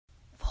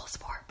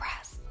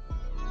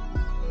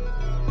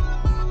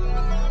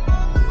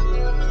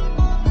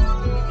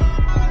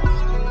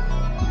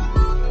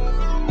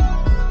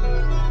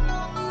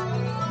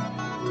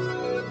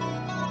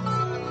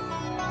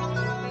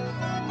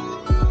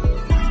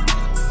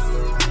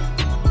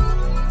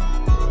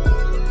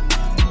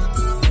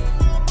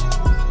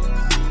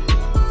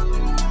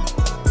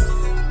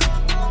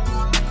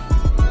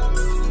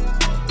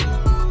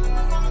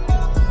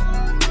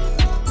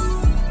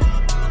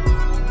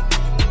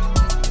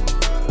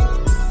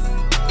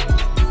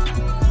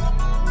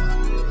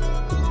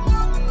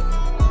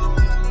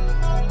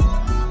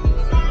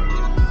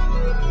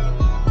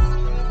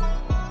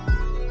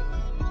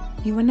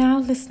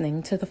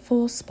listening to the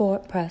Full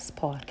Sport Press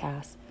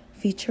podcast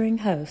featuring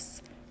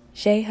hosts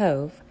Jay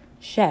Hove,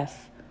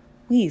 Chef,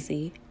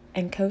 Weezy,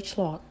 and Coach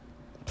Locke.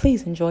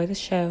 Please enjoy the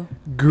show.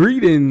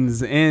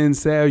 Greetings and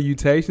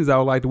salutations. I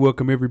would like to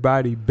welcome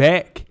everybody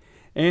back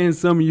and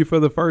some of you for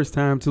the first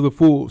time to the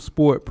Full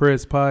Sport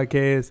Press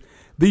podcast,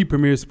 the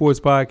premier sports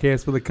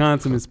podcast for the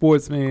consummate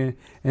sports fan.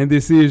 And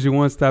this is your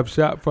one-stop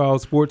shop for all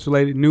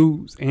sports-related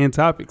news and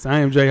topics.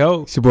 I am Jay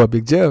Ho. It's your boy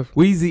Big Jeff.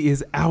 Weezy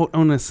is out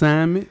on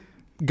assignment.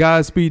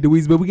 Godspeed to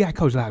Weezy, but we got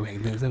Coach Locke.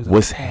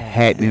 What's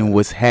happening,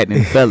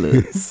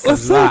 fellas?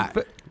 What's up?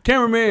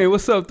 Cameraman,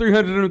 what's up?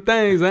 300 of them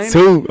things, ain't it?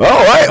 Two. Oh,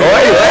 wait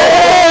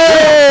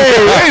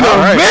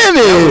a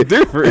minute.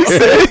 Different.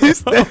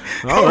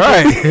 All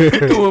right.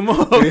 Do them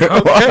up. Okay,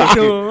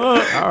 do them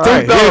up. All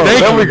right.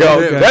 There we go.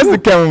 Okay. That's the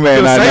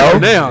cameraman I know.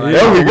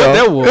 There we go. What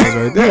that was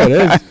right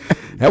there.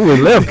 That was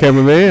left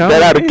cameraman.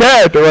 That out of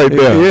character right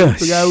there. Yeah.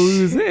 Forgot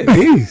who was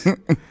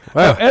that.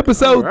 Wow.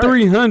 Episode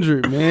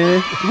 300,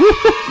 man.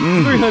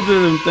 300 of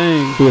them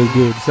things. Feels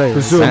good to say.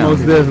 For sure, most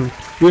definitely.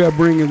 We are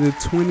bringing the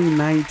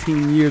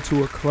 2019 year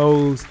to a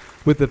close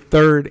with the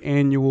third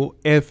annual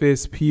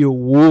FSP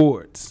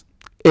Awards.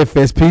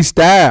 FSP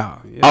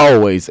style. Yeah.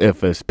 Always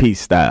FSP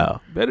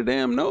style. Better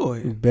damn know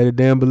it. Better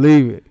damn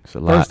believe it.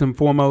 First and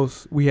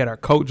foremost, we had our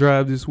coat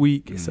drive this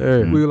week. Yes,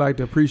 sir. We would like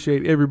to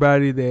appreciate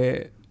everybody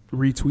that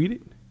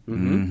retweeted,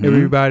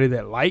 everybody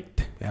that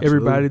liked,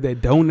 everybody that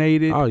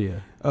donated. Oh,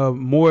 yeah.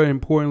 More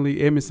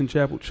importantly, Edmondson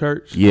Chapel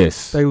Church.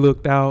 Yes. They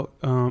looked out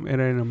in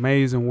an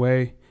amazing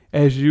way,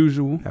 as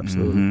usual.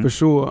 Absolutely. For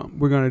sure.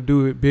 We're going to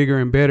do it bigger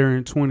and better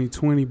in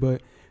 2020,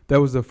 but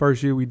that was the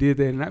first year we did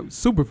that, and that was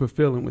super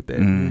fulfilling with that.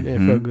 Yeah,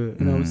 it felt good.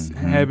 You know,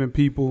 having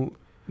people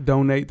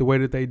donate the way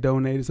that they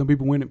donated. Some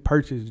people went and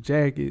purchased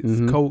jackets,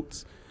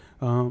 coats.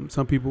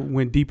 Some people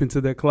went deep into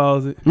their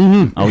closet.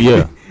 Oh,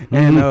 yeah.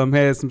 And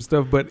had some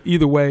stuff. But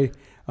either way,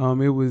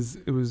 it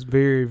was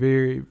very,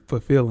 very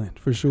fulfilling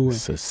for sure.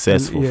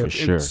 Successful for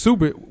sure.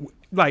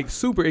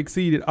 Super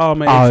exceeded all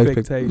my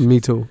expectations.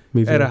 Me too.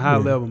 At a high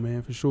level,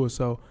 man, for sure.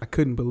 So I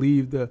couldn't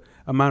believe the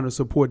amount of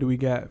support that we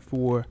got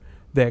for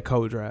that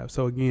code drive.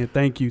 So again,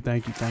 thank you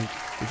for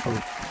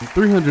sure.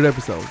 300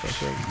 episodes, I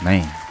say.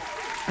 Man.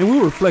 And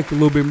we'll reflect a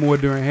little bit more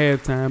during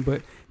halftime,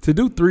 but to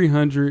do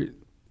 300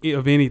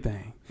 of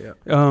anything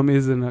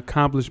is an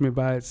accomplishment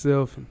by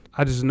itself. And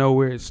I just know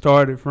where it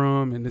started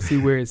from and to see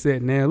where it's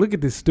at now. Look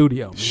at this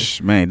studio,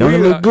 man. Don't it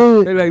look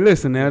good? They're like,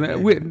 listen now, that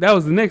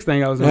was the next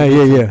thing I was going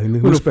to do.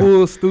 With a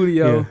full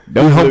studio. Yeah.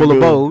 Don't humble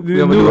abode.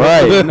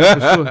 Right.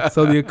 For sure.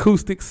 So the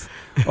acoustics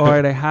are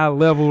at a high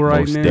level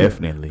right Most now.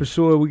 Definitely. For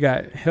sure. We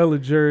got hella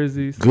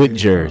jerseys. Good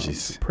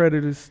jerseys.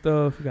 Predator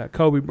stuff. We got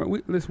Kobe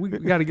Bryant. We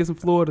got to get some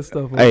Florida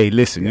stuff. Hey,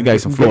 listen, you got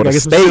some Florida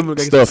State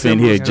stuff in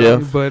here,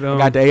 Jeff. But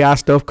got the AI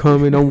stuff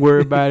coming. Don't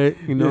worry about it.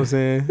 You know what I'm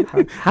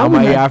saying? How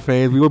my AI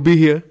fans, we will be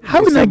here.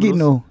 How we not getting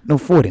no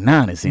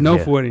 49ers in here? No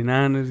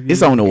 49ers.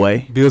 It's on the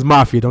way. Bills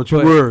Mafia, don't you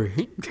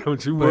worry.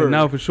 Don't you worry. But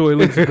no, for sure, it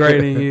looks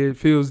great in here. It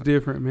feels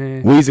different,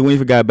 man. Weezy, we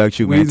forgot about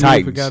you, man.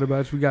 Titans. We forgot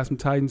about you. We got some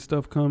Titan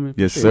stuff coming.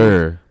 Yes,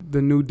 sir.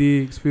 The new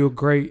digs feel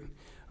great.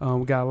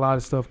 We got a lot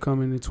of stuff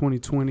coming in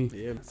 2020.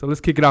 Yeah. So let's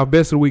kick it off.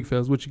 Best of the week,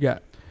 fellas. What you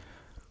got?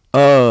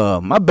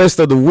 My best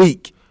of the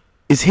week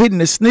is hitting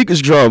the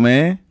sneakers draw,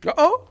 man.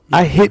 Uh-oh.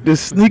 I hit the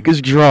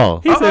sneakers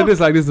draw. He said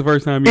this like this is the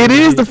first time. It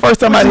is the first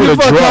time I hit a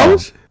draw.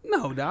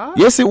 No, dog.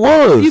 Yes, it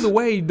was. Either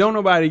way, don't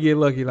nobody get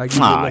lucky like you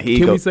get lucky.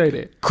 Can we say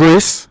that?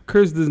 Chris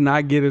does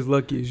not get as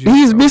lucky as you.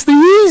 He's Mr.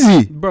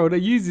 Yeezy. Bro, the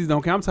Yeezys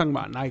don't care. I'm talking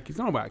about Nikes.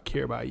 Don't nobody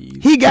care about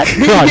Yeezys. He got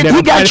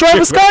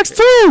Travis Scott's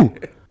too.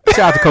 Shout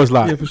out to Coach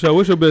Locke. Yeah, for sure.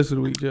 What's your best of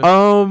the week, Jeff?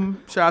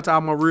 Shout out to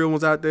all my real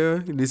ones out there.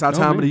 This our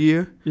time of the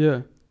year.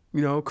 Yeah.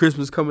 You know,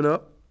 Christmas coming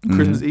up.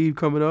 Christmas Eve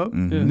coming up.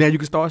 Now you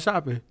can start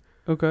shopping.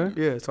 Okay.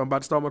 Yeah, so I'm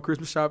about to start my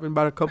Christmas shopping in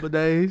about a couple of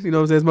days. You know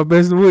what I'm saying? It's my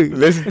best of the week.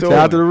 Listen to Shout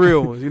out to the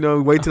real ones. You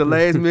know, wait till the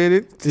last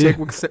minute. Check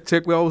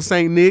with old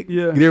St. Nick.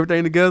 Yeah. Get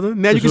everything together.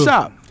 Now you can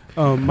shop.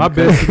 My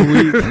best of the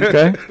week.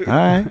 Okay. All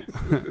right.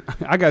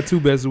 I got two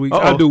best of the week.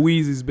 I'll do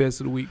Weezy's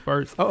best of the week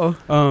first.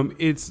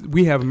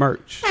 We have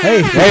merch.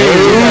 Hey.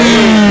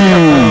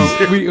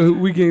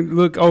 We can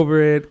look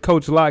over at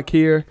Coach Locke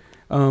here.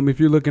 If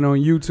you're looking on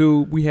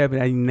YouTube, we have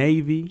a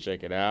Navy.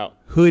 Check it out.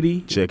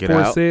 Hoodie. Check it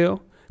for out.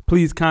 sale.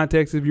 Please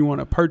contact us if you want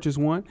to purchase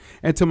one.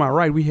 And to my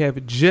right, we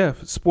have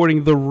Jeff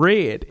sporting the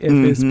red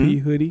FSP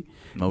hoodie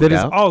that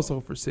is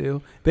also for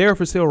sale. They are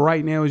for sale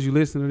right now as you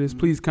listen to this.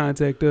 Please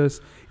contact us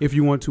if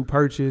you want to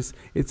purchase.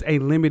 It's a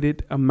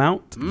limited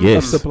amount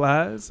of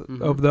supplies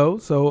of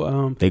those.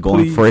 So they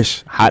going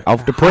fresh, hot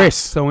off the press.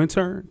 So in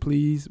turn,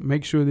 please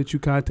make sure that you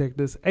contact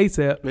us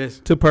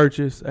ASAP to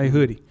purchase a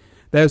hoodie.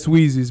 That's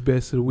Weezy's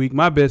best of the week.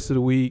 My best of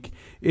the week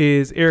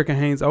is Erica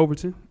Haynes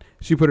Overton.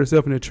 She put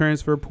herself in the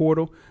transfer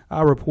portal.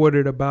 I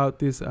reported about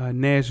this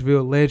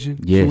Nashville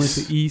legend. Yes. She went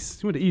to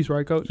East. She went to East,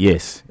 right, Coach?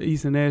 Yes.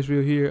 East in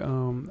Nashville here.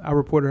 I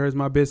reported her as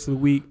my best of the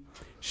week.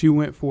 She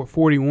went for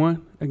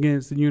 41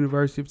 against the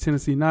University of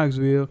Tennessee,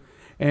 Knoxville.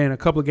 And a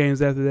couple of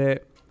games after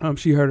that,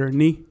 she hurt her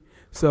knee.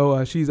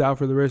 So she's out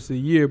for the rest of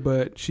the year,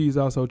 but she's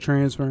also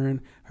transferring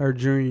her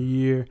junior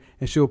year,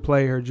 and she'll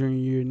play her junior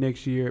year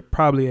next year,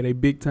 probably at a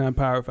big-time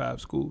Power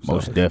 5 school. So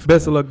most definitely.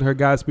 Best of luck to her.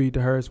 Godspeed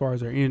to her as far as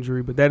her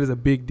injury, but that is a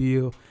big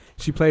deal.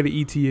 She played an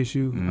ET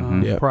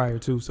issue prior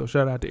to, so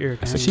shout out to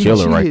Erica. That's a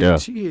killer right there.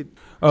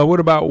 What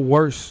about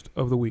worst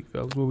of the week,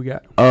 fellas? What we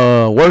got?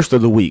 Worst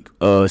of the week.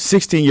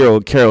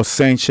 16-year-old Carol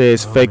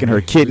Sanchez faking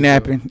her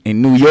kidnapping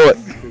in New York.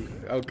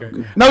 Okay.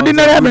 No, didn't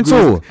that happen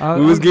to her?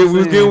 We was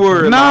getting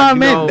word. Nah,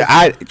 man.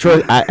 Last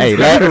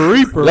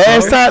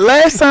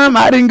time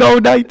I didn't go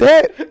like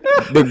that.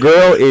 The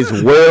girl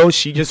is well.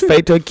 She just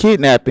faked her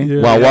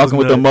kidnapping while walking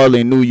with her mother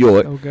in New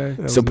York. Okay.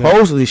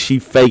 Supposedly she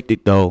faked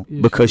it though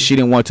because she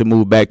didn't want to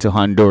move back to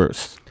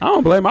Honduras. I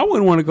don't blame her. I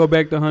wouldn't want to go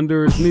back to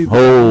Honduras neither.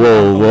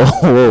 Whoa.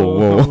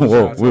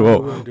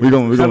 We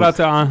Shout out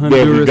to our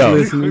Honduras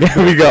listeners.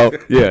 There we go.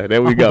 Yeah,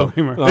 there we go.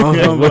 Man.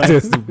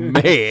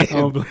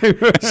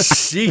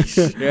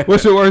 Sheesh.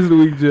 What's your worst of the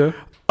week, Jeff?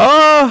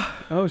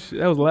 Oh shit,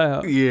 that was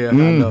loud. Yeah, I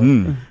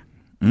know.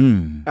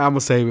 I'm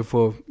gonna save it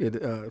for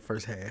the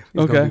first half.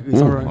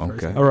 It's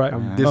all right.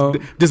 I'm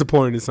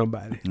disappointed in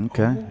somebody.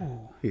 Okay.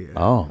 Yeah.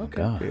 Oh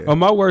God. Yeah.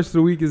 My worst of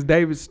the week is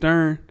David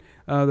Stern,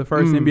 the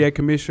first NBA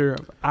commissioner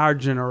of our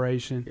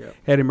generation.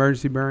 Had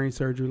emergency brain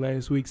surgery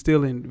last week.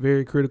 Still in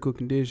very critical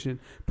condition.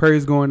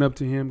 Prayers going up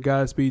to him.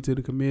 Godspeed to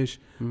the commish.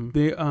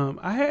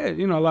 I had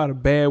a lot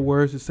of bad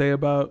words to say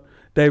about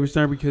David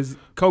Stern because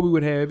Kobe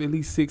would have at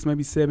least 6,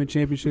 maybe 7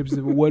 championships if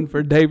it wasn't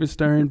for David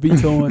Stern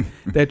vetoing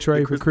that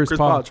trade for Chris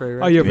Paul. Trade,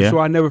 right? Oh yeah, for sure.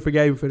 I never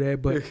forgave him for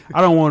that, but I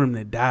don't want him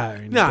to die. Or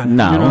anything.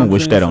 Nah, I don't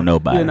wish that on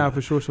nobody. Yeah,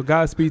 for sure. So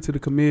Godspeed to the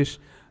commish.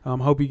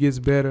 Hope he gets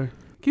better.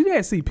 He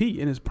had CP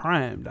in his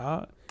prime,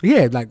 dog. He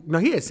had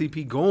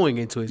CP going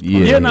into his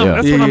prime.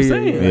 That's what I'm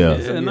saying.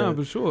 Yeah,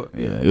 for sure.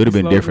 Yeah, it would have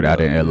been different out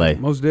in LA.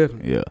 Most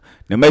definitely. Yeah.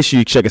 Now make sure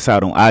you check us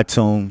out on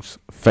iTunes,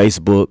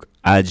 Facebook,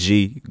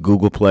 IG,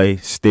 Google Play,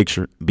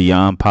 Stitcher,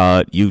 Beyond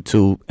Pod,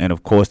 YouTube, and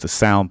of course the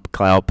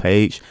SoundCloud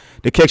page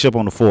to catch up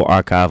on the full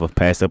archive of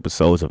past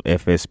episodes of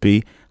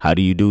FSP. How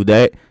do you do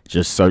that?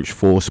 Just search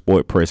Full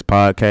Sport Press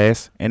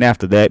Podcast. And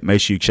after that,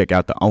 make sure you check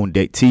out the On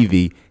Deck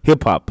TV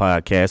hip hop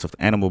podcast with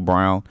Animal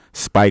Brown,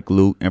 Spike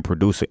Lee, and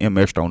producer M.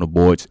 Esther on the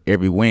boards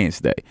every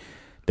Wednesday.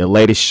 The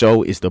latest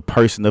show is the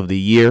Person of the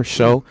Year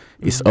show.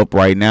 It's up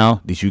right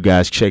now. Did you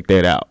guys check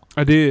that out?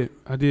 I did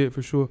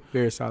for sure.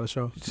 Very solid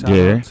show. Shout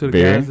out to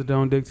the guys at the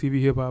On Deck TV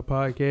Hip Hop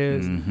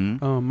Podcast.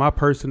 My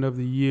Person of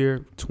the Year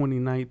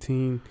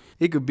 2019.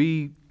 It could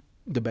be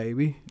the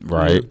baby,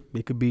 right?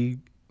 It could be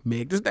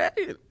Meg Thee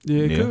Stallion.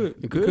 Yeah,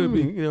 it could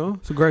be.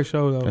 It's a great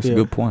show though. That's a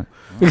good point.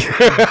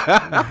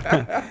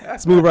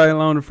 Let's move right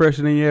along to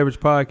Fresher Than Your Average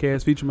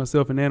podcast, featuring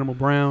myself and Animal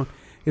Brown.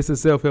 It's a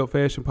self-help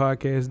fashion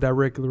podcast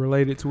directly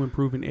related to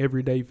improving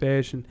everyday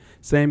fashion.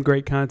 Same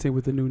great content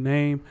with a new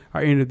name.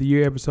 Our end of the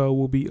year episode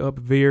will be up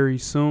very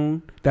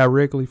soon,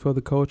 directly for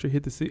the culture.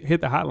 Hit the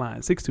hotline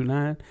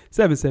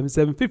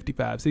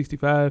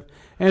 629-777-5565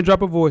 and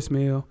drop a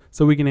voicemail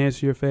so we can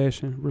answer your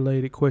fashion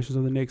related questions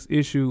on the next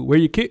issue. Wear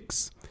your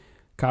kicks.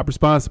 Cop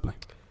responsibly.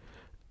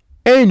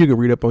 And you can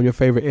read up on your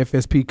favorite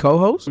FSP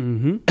co-host.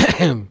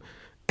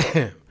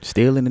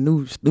 Still in the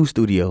new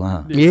studio,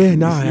 huh? Yeah,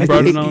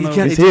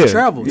 it's here.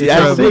 Travel.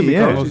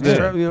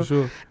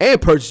 Sure.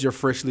 And purchase your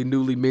freshly,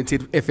 newly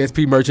minted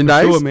FSP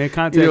merchandise. Sure, man.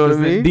 Contact us.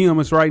 DM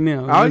us right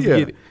now. Let's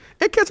get it.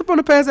 And catch up on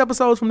the past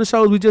episodes from the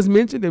shows we just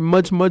mentioned and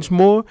much, much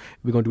more.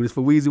 We're going to do this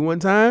for Weezy one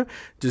time.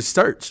 Just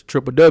search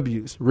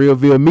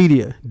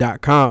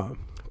www.realvillemedia.com.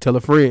 Tell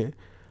a friend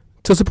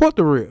to support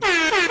the real.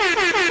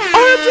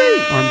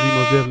 RMG,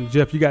 most definitely.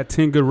 Jeff, you got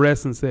 10 good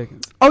wrestling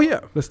seconds. Oh, yeah.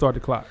 Let's start the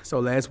clock.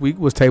 So last week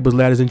was tables,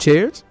 ladders, and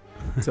chairs.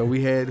 So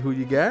we had Who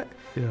You Got.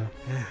 Yeah.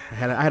 I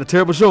had a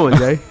terrible showing,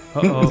 Jay.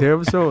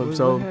 Terrible showing.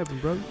 What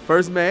happened, brother?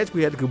 First match,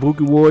 we had the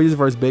Kabuki Warriors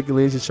versus Becky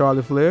Lynch and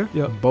Charlotte Flair.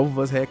 Yep. Both of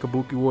us had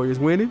Kabuki Warriors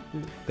winning.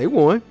 They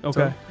won.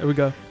 Okay, there we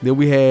go. Then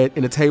we had,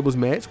 in the tables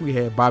match, we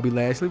had Bobby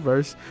Lashley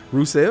versus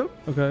Rusev.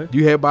 Okay.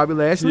 You had Bobby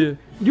Lashley. Yeah.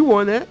 You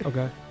won that.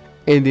 Okay.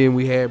 And then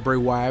we had Bray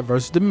Wyatt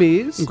versus The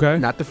Miz. Okay.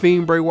 Not the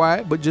Fiend Bray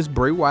Wyatt, but just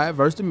Bray Wyatt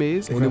versus The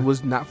Miz. Okay. And it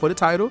was not for the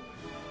title.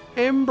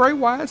 And Bray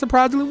Wyatt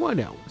surprisingly won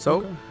that one.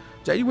 So,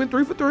 Jay, you went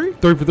 3 for 3.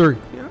 3 for 3.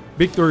 Yeah.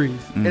 Big threes.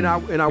 And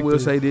I will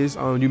say this.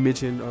 You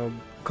mentioned a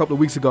couple of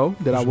weeks ago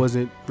that I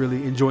wasn't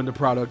really enjoying the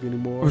product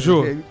anymore. For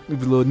sure. It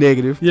was a little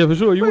negative. Yeah, for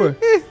sure. You were.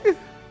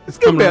 It's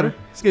getting better.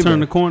 Turn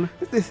the corner.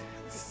 It's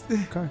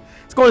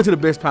going into the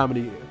best time of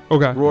the year.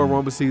 Okay. Royal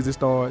Rumble season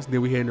starts.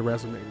 Then we head into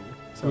WrestleMania.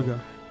 So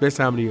best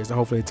time of the year. So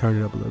hopefully they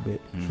turn it up a little bit.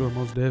 Sure,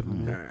 most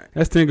definitely. All right.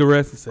 That's 10 good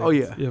wrestling seconds. Oh,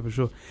 yeah. Yeah, for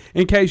sure.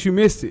 In case you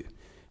missed it,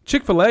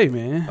 Chick-Fil-A,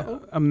 man.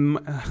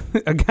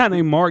 A guy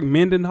named Mark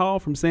Mendenhall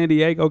from San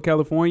Diego,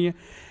 California,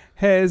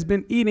 has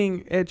been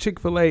eating at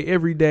Chick-fil-A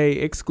every day,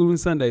 excluding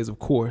Sundays, of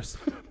course,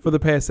 for the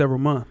past several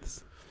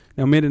months.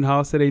 Now,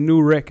 Mendenhall set a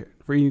new record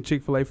for eating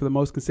Chick-fil-A for the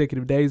most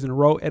consecutive days in a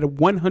row at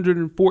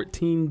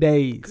 114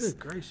 days. Good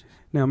gracious.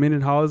 Now,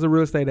 Mendenhall is a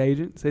real estate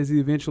agent, says he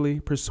eventually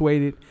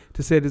persuaded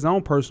to set his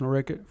own personal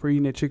record for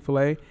eating at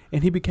Chick-fil-A,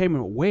 and he became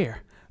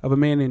aware of a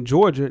man in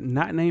Georgia,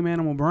 not named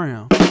Animal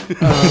Brown,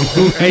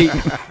 who ate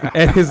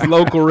at his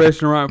local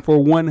restaurant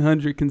for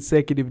 100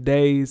 consecutive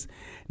days.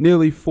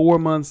 Nearly 4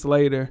 months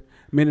later,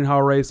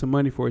 Mendenhall raised some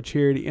money for a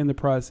charity in the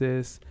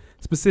process,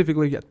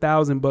 specifically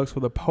 $1,000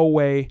 for the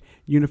Poway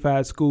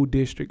Unified School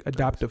District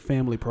Adoptive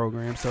Family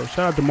Program. So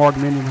shout out to Mark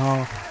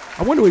Mendenhall.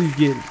 I wonder what he's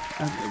getting.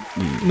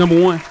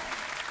 Number one.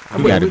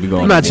 He got to be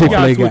going. I'm not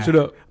Chick-Fil-A guy. Switch it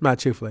up. I'm not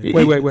Chick-Fil-A.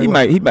 Wait. He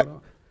might.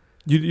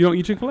 You don't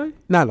eat Chick-Fil-A?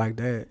 Not like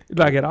that.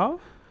 Like at all?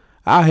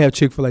 I'll have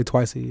Chick-Fil-A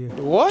twice a year.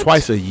 What?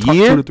 Twice a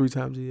year? 2 to 3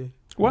 times a year.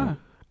 Why?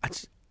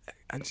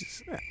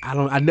 I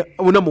know.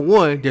 Well, number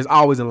one, there's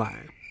always a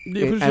line.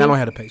 Yeah, and sure. I don't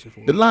have the patience for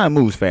it. The line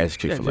moves fast,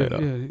 Chick-fil-A, though.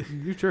 Yeah,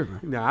 you tripping.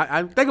 Now,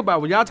 I think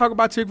about when y'all talk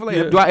about Chick-fil-A,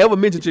 Yeah. do I ever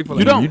mention Chick-fil-A?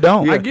 You don't. You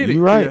don't. I get it.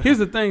 You're right. Yeah. Here's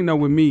the thing, though,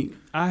 with me.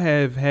 I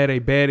have had a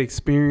bad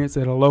experience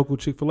at a local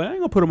Chick-fil-A. I ain't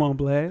going to put them on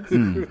blast.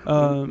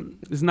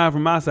 It's not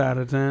from my side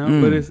of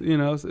town, but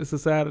it's a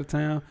side of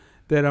town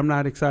that I'm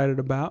not excited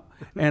about,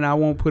 and I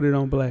won't put it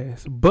on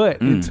blast.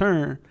 But in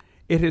turn,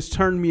 it has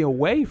turned me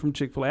away from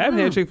Chick-fil-A. I haven't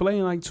had Chick-fil-A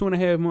in like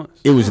 2.5 months.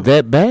 It was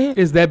that bad?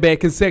 It's that bad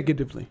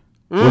consecutively.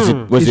 Was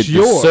it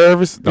the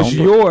service? It's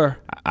your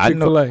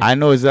Chick-fil-A. I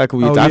know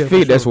exactly what Oh, I yeah, feel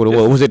for that's sure. what it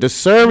was. Was it the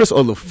service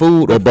or the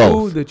food or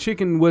both? The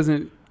chicken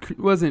wasn't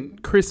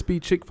crispy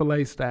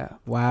Chick-fil-A style.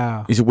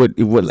 Wow. Is it what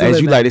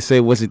as you like to say,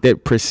 was it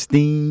that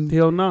pristine?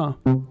 Hell no.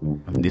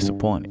 I'm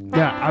disappointed.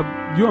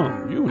 Yeah, you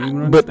don't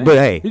even But understand.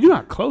 hey. Did you know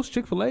how close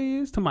Chick-fil-A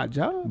is to my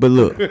job? But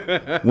look,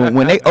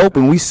 when they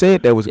opened, we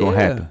said that was gonna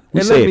happen.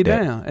 We They said let me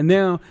that. down, and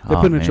now they're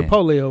Oh, putting man. a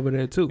Chipotle over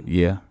there too.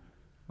 Yeah.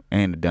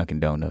 And the Dunkin'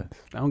 Donuts.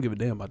 I don't give a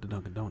damn about the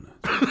Dunkin' Donuts.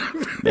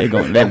 They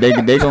gon' I don't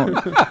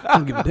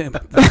give a damn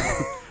about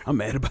that. I'm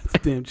mad about the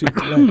damn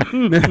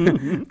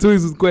Chick-fil-A. Tweet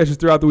us with questions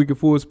throughout the week at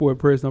Full Sport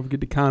Press. Don't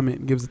forget to comment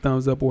and give us a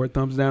thumbs up or a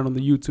thumbs down on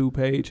the YouTube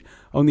page,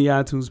 on the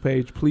iTunes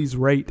page. Please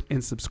rate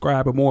and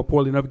subscribe, but more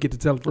importantly, don't forget to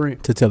tell a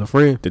friend. To tell a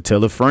friend. To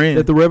tell a friend.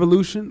 That the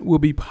revolution will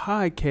be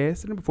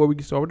podcasted. And before we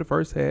get started with the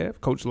first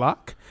half, Coach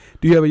Locke,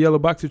 do you have a yellow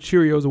box of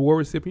Cheerios award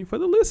recipient for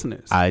the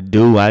listeners? I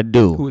do.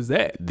 Who is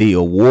that? The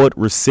award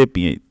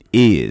recipient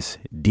is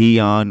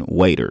Dion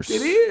Waiters.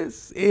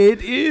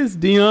 It is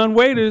Dion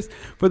Waiters.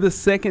 For the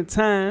second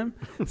time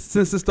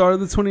since the start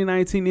of the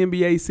 2019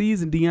 NBA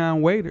season,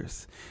 Dion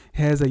Waiters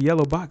has a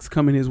yellow box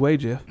coming his way,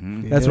 Jeff.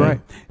 That's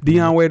right.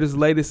 Dion Waiters'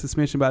 latest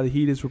suspension by the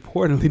Heat is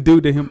reportedly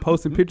due to him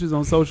posting pictures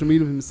on social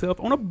media of himself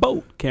on a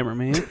boat,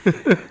 cameraman,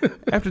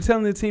 after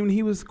telling the team that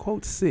he was,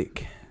 quote,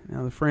 sick.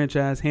 Now, the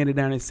franchise handed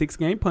down a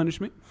 6-game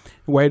punishment.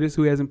 Waiters,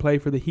 who hasn't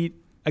played for the Heat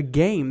a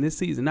game this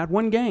season, not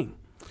one game,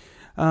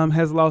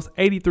 has lost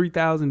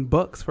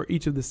 $83,000 for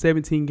each of the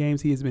 17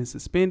 games he has been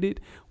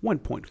suspended,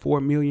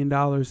 $1.4 million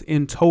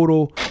in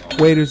total.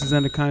 Waiters is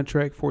under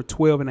contract for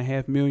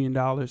 $12.5 million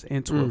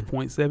and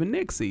 $12.7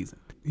 next season.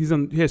 He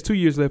has 2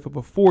 years left of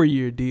a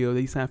 4-year deal.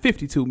 He signed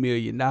 $52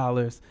 million.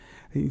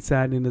 He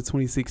signed in the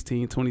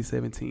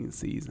 2016-2017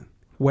 season.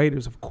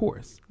 Waiters, of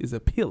course, is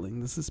appealing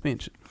the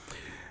suspension.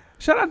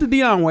 Shout out to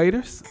Dion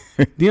Waiters.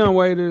 Dion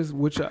Waiters,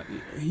 which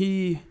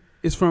he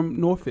is from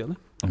North Philly.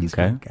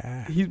 Okay.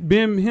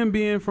 Him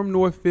being from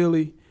North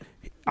Philly,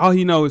 all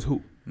he knows is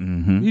hoop.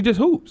 He just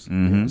hoops.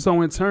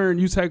 So in turn,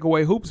 you take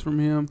away hoops from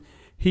him,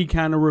 he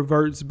kind of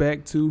reverts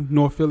back to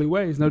North Philly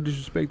ways. No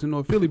disrespect to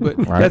North Philly, but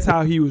that's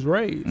how he was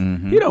raised.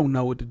 He don't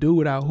know what to do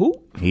without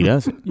hoop. He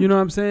doesn't. You know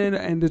what I'm saying?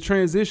 And the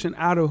transition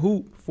out of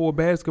hoop for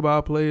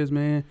basketball players,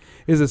 man,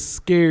 is a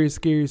scary,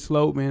 scary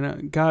slope,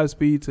 man.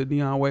 Godspeed to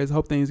Dion Waiters.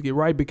 Hope things get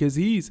right because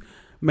he's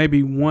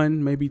maybe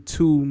 1, maybe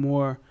 2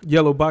 more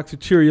yellow box of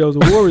Cheerios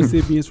award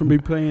recipients from be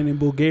playing in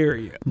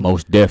Bulgaria.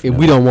 Most definitely. If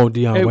we don't want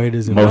Dion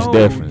Waiters in Most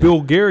definitely.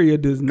 Bulgaria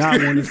does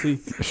not want to see.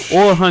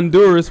 Or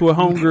Honduras with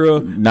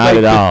homegirl. Not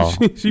at all.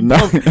 She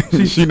not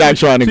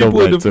trying to go back. She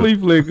pulled the to flea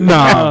flick.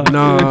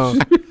 No.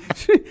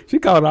 She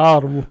called it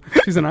audible.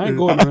 She said, I ain't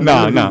going to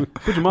No.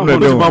 Put your mom on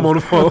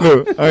the phone.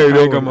 I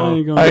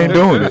ain't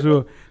doing it.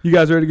 Sure. You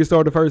guys ready to get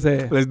started the first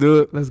half? Let's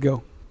do it. Let's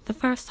go. The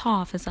first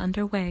half is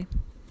underway.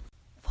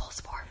 Full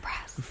Sport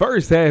Press.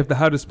 First half, the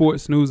hottest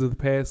sports news of the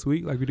past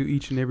week, like we do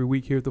each and every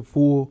week here at the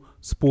Full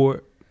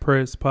Sport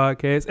Press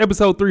Podcast.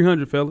 Episode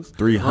 300, fellas.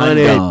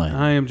 300.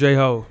 I am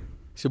J-Ho.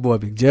 It's your boy,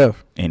 Big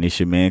Jeff. And it's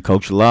your man,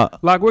 Coach Locke.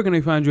 Locke, where can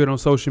they find you at on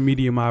social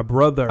media, my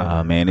brother?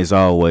 Man, as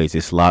always,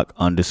 it's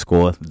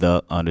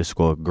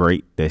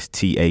Locke_the_great. That's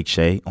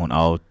THA on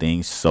all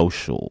things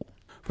social.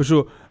 For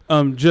sure.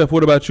 Jeff,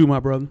 what about you, my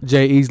brother?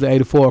 J Easley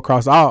 84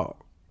 across all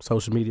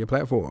social media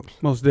platforms.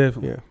 Most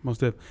definitely. Yeah.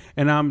 Most definitely.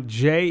 And I'm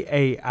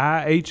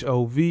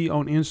JAIHOV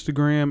on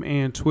Instagram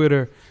and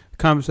Twitter. The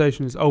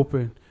conversation is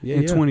open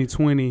in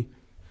 2020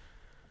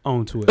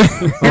 on Twitter.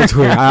 On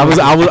Twitter. I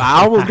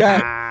almost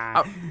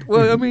got.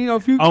 Well, I mean,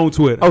 if you on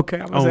Twitter.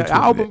 Okay.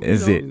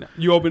 It.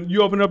 You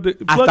open up the.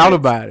 I thought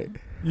about it.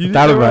 You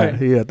thought about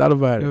it. Yeah, I thought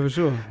about it. Yeah, for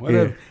sure.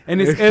 Whatever. Yeah.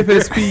 And it's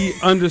FSP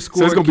 _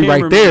 So it's gonna be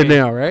right there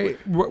now, right?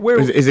 Where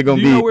is it gonna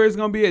do be? You know where it's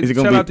gonna be at? Is it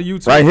Shout gonna out to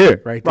YouTube. Right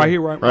here.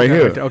 Right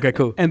here. Okay,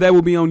 cool. And that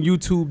will be on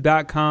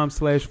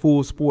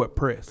YouTube.com/Full Sport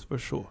Press for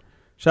sure.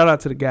 Shout out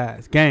to the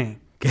guys. Gang.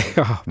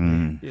 Oh,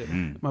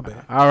 Yeah, my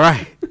bad. All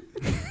right.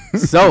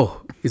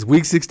 So, it's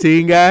week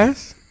 16,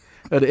 guys,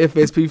 of the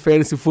FSP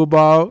Fantasy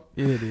Football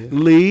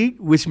League,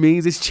 which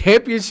means it's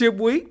championship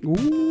week.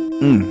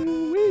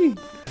 Ooh.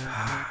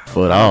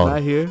 For it all.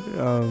 Right here.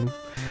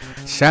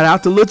 Shout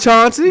out to Lil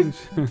Chauncey,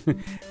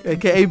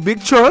 a.k.a.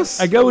 Big Trust.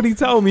 I get what he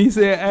told me. He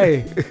said,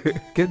 hey,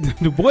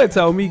 the boy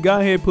told me, go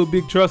ahead and put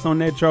Big Trust on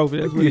that trophy.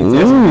 That's what he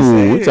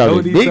said. We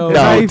talking big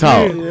dog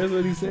talk. Yeah, that's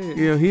what he said.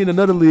 Yeah, he in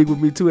another league with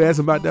me, too. Ask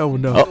him about that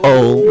one, though.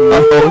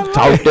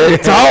 Talk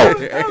that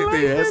talk.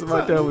 Ask him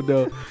about that one,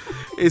 though.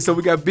 And so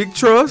we got Big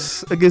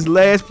Trust against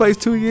last place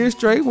 2 years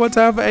straight. One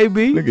time for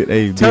AB. Look at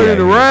AB. Turning it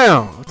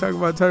around. I'm talking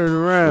about turning it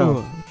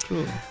around.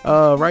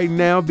 Sure. Right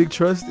now, Big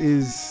Trust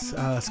is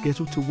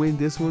scheduled to win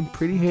this one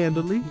pretty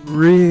handily.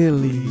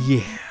 Really?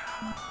 Yeah.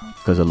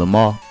 Because of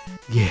Lamar?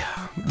 Yeah.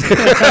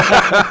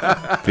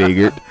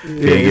 Figured.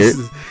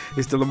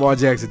 It's the Lamar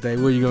Jackson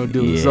thing. What are you going to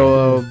do? Yeah.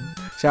 So,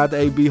 shout out to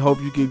AB.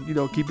 Hope you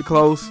can, keep it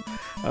close.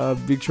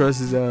 Big Trust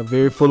is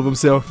very full of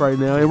himself right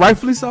now, and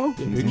rightfully so.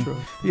 Yeah, Big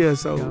Trust. Yeah,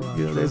 so,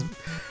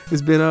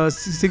 it's been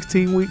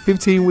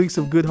 15 weeks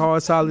of good,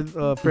 hard, solid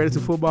fantasy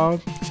football.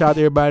 Shout out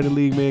to everybody in the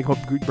league, man. Hope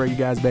to bring you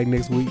guys back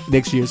next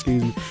year.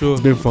 Sure.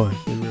 It's been fun.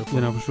 It's been real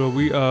fun. For sure.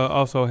 We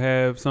also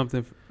have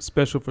something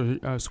special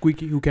for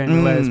Squeaky, who came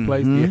in last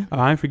place.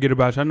 I ain't forget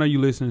about you. I know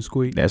you listening,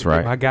 Squeak. That's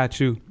right. I got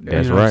you.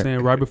 That's what right. I'm saying?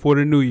 Right before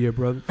the new year,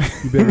 brother.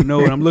 You better know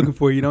what I'm looking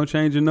for. You don't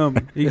change your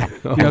number.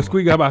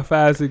 Squeak got about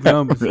 5-6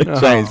 numbers.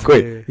 Change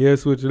quick. Yeah,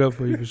 switch it up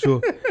for you for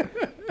sure.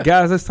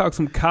 Guys, let's talk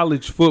some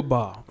college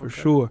football for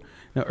sure.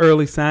 The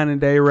early signing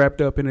day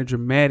wrapped up in a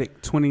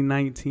dramatic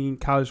 2019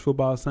 college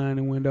football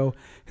signing window,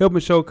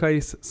 helping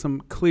showcase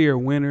some clear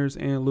winners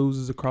and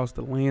losers across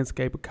the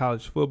landscape of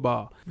college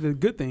football. The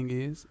good thing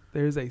is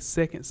there's a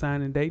second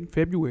signing date in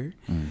February,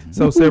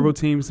 so several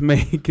teams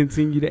may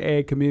continue to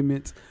add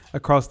commitments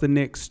across the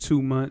next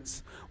 2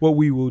 months. What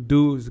we will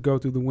do is go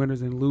through the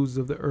winners and losers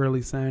of the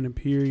early signing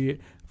period.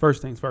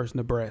 First things first,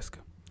 Nebraska.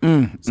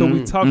 So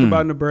we talked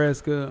about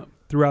Nebraska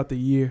throughout the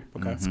year.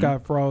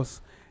 Scott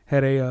Frost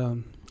had a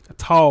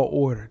tall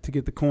order to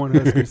get the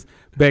Cornhuskers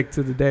back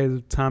to the days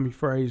of Tommy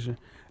Frazier.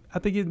 I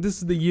think this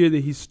is the year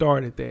that he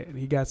started that. And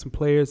he got some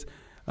players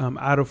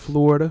out of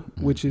Florida,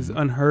 which is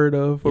unheard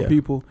of for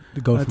people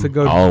to go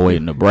all the way to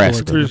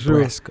Nebraska.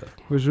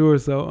 For sure.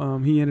 So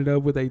he ended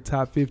up with a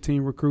top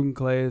 15 recruiting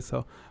class.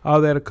 So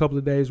all that a couple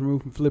of days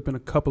removed from flipping a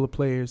couple of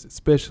players,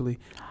 especially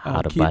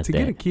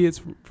get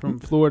kids from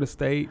Florida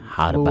State,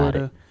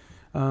 Florida,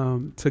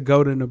 to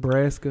go to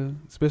Nebraska,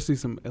 especially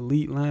some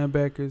elite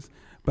linebackers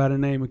by the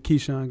name of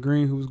Keyshawn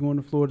Green, who was going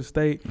to Florida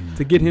State.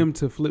 To get him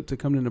to flip to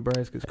come to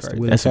Nebraska is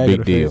crazy. That's a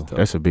big deal.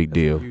 That's a big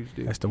deal.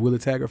 That's the Willie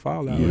Taggart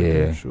fallout.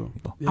 Yeah. For sure.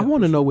 I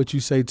want to know what you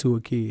say to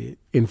a kid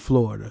in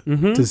Florida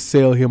to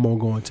sell him on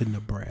going to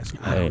Nebraska.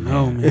 I don't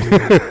know, man.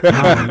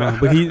 I don't know.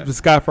 But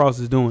Scott Frost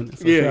is doing it.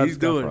 So he's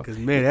doing it because,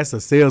 man, that's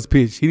a sales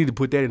pitch. He need to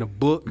put that in a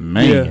book.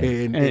 Man.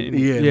 And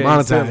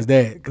monetize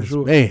that. For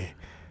sure. Man.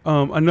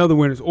 Another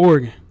winner is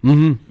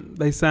Oregon.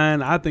 They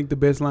signed, I think, the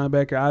best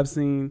linebacker I've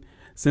seen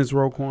since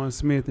Roquan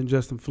Smith and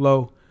Justin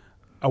Flo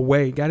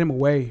got him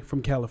away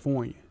from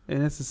California.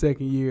 And that's the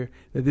second year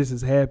that this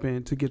has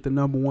happened, to get the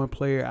number one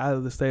player out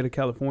of the state of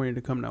California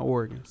to come to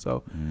Oregon.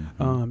 So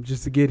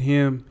just to get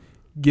him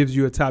gives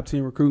you a top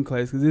 10 recruiting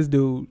class, because this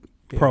dude,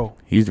 pro.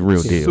 He's the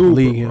real deal.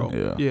 Super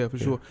pro. Yeah, for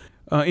sure.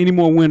 Any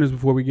more winners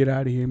before we get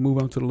out of here and move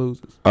on to the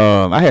losers?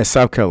 I had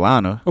South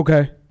Carolina.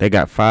 Okay. They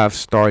got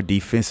 5-star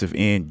defensive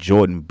end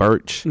Jordan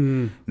Birch.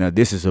 Now,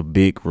 this is a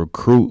big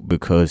recruit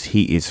because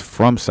he is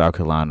from South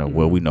Carolina,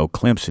 where we know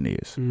Clemson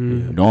is.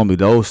 Normally,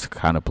 those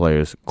kind of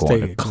players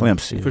going to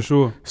Clemson. For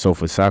sure. So,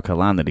 for South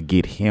Carolina to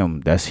get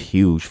him, that's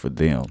huge for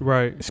them.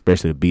 Right.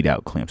 Especially to beat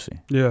out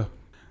Clemson. Yeah.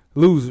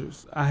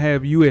 Losers. I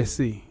have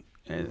USC.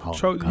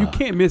 You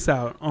can't miss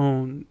out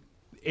on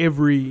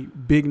every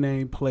big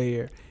name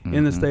player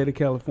in the state of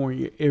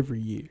California every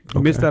year.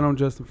 You missed out on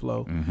Justin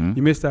Flo.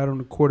 You missed out on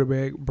the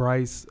quarterback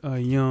Bryce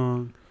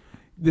Young.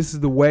 This is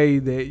the way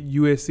that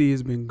USC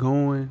has been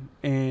going,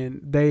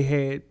 and they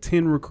had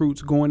 10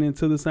 recruits going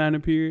into the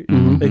signing period.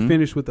 They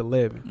finished with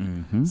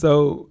 11.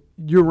 So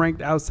you're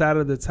ranked outside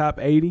of the top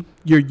 80.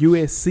 You're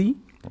USC.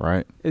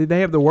 Right. They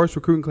have the worst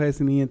recruiting class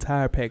in the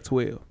entire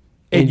Pac-12.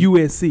 At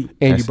USC.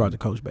 And you brought the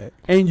coach back.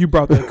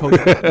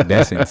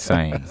 That's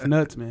insane. It's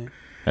nuts, man.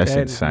 That's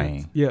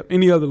insane. Yeah.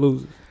 Any other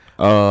losers?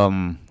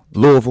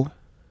 Louisville.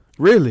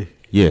 Really?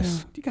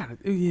 Yes. You got it.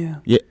 Yeah.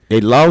 Yeah.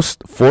 They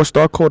lost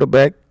 4-star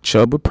quarterback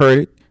Chuba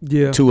Purdy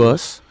to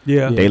us.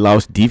 Yeah. They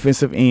lost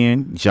defensive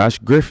end Josh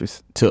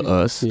Griffiths to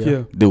us.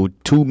 Yeah. There were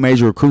 2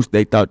 major recruits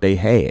they thought they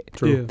had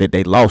that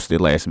they lost at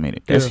last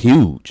minute. That's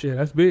huge. Yeah,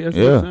 that's big. That's a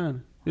good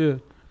sign. Yeah,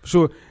 for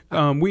sure.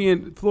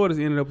 Florida's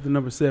ended up with the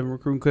number 7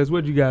 recruiting class.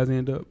 Where'd you guys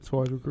end up as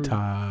far as recruiting?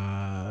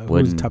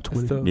 Top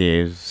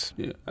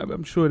 20.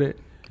 I'm sure that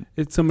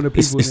it's some of the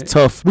people. It's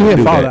tough. We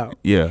had fallout.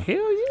 Yeah. Hell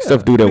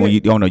Stuff do that when you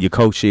don't know your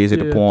coach is at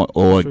the point,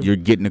 or you're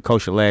getting the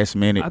coach at last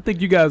minute. I think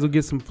you guys will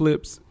get some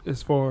flips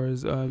as far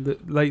as the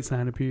late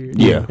signing period.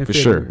 Yeah, for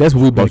sure. That's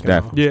what we both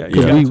have. Yeah,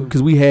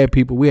 because we had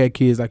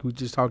kids like we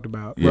just talked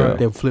about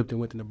that flipped and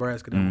went to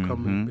Nebraska that were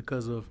coming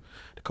because of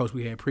the coach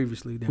we had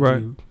previously that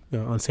we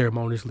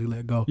unceremoniously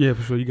let go. Yeah,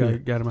 for sure. You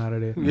got him out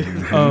of there.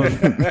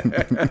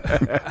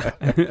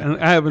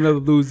 I have another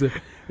loser.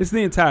 It's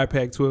the entire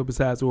Pac-12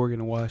 besides Oregon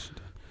and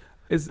Washington.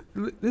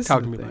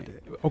 Talk to me about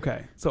that.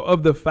 Okay, so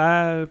of the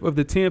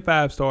 10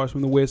 5-stars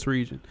from the West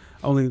region,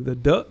 only the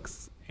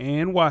Ducks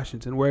and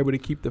Washington were able to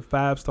keep the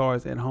 5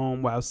 stars at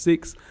home, while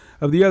 6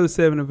 of the other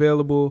 7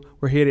 available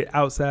were headed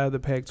outside of the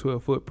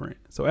Pac-12 footprint.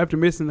 So after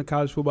missing the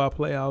college football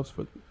playoffs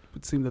for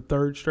what seemed the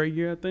 3rd straight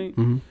year, I think,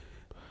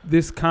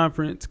 this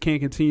conference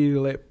can't continue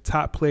to let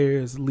top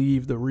players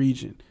leave the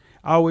region.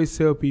 I always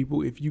tell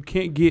people, if you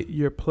can't get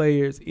your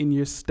players in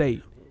your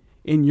state,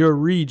 in your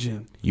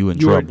region, you're in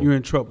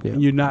trouble. Yeah.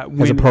 And you're not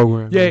winning. As a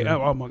program.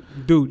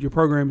 Dude, your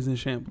program is in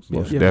shambles.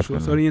 Yes, definitely. Sure.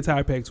 So the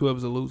entire Pac-12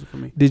 is a loser for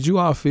me. Did you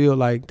all feel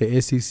like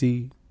the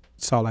SEC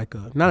saw like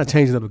not a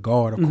changing of the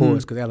guard, of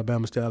course, because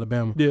Alabama's still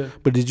Alabama. Yeah.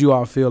 But did you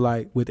all feel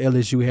like with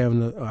LSU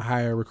having a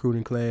higher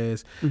recruiting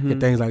class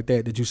and things like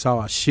that, did you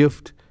saw a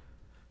shift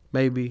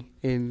maybe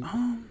in?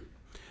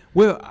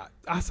 Well,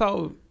 I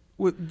saw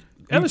with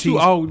LSU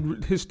all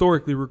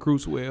historically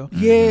recruits well.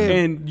 Yeah.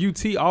 And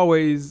UT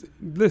always,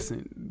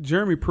 listen,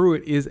 Jeremy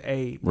Pruitt is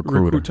a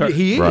recruiter.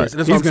 He is. Right.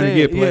 That's He's what I'm going to saying.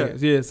 get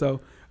players. Yeah.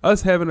 So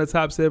us having a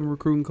top 7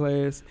 recruiting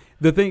class,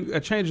 a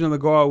changing of the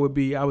guard would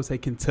be, I would say,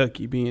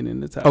 Kentucky being in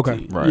the top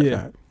 10. Right.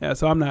 Yeah.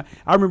 So I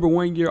remember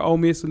one year Ole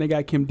Miss when they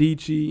got Kim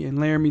Dichie and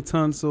Laramie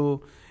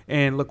Tunsil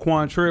and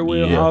Laquan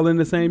Treadwell all in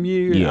the same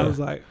year. Yeah. I was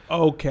like,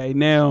 okay,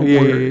 now I'm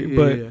worried.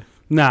 But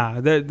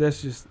nah,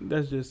 that's just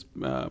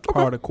part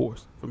of the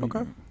course for me.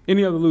 Okay.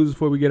 Any other losers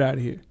before we get out of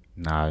here?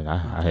 Nah,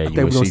 I had I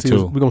think USC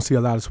too. we're gonna see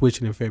a lot of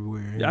switching in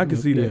February. Yeah, I can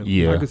see that.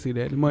 Yeah. I can see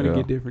that. The money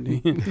get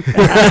different then.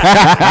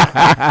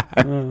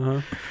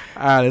 All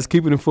right, let's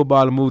keep it in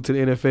football and move to the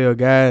NFL,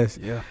 guys.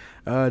 Yeah.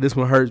 This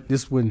one hurts.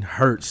 This one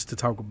hurts to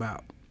talk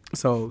about.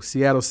 So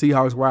Seattle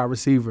Seahawks wide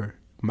receiver,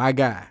 my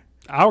guy,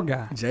 Our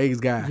guy. Jay's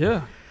guy.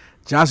 Yeah.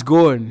 Josh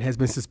Gordon has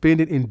been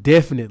suspended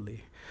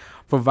indefinitely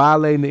for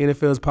violating the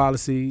NFL's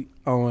policy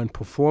on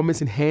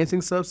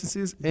performance-enhancing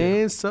substances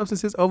and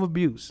substances of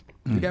abuse.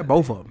 He got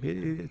both of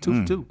them.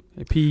 2 for 2.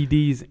 The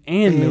PEDs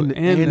and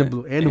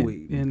the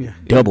weed.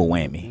 Double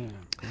whammy.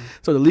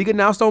 So the league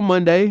announced on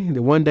Monday,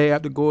 the one day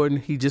after Gordon,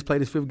 he just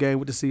played his 5th game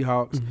with the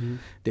Seahawks,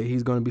 that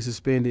he's going to be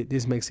suspended.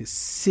 This makes his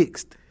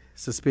 6th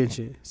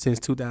suspension since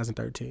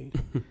 2013.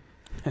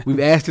 We've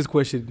asked this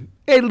question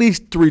at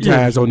least 3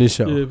 times on this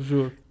show. Yeah, for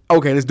sure.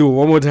 Okay, let's do it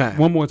one more time.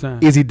 One more time.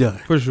 Is he done?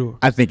 For sure.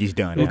 I think he's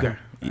done. Okay.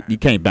 You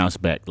can't bounce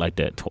back like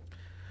that.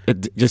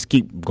 Just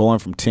keep going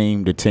from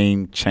team to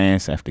team,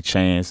 chance after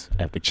chance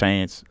after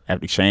chance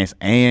after chance,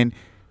 and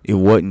it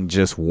wasn't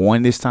just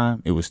 1 this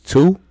time; it was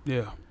 2.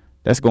 Yeah,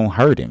 that's gonna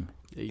hurt him.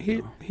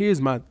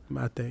 Here's my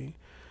thing.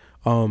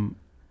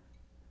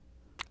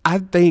 I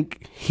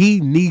think he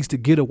needs to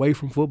get away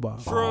from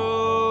football.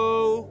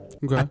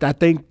 Okay. I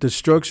think the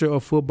structure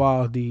of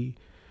football, the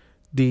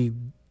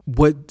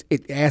what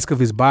it asks of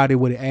his body,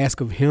 what it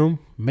asks of him,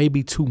 may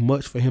be too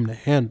much for him to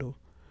handle.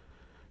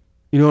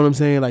 You know what I'm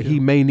saying? Like, he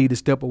may need to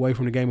step away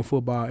from the game of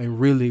football and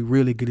really,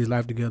 really get his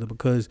life together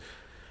because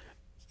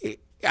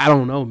I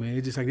don't know, man.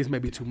 It's just like this may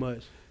be too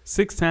much.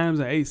 6 times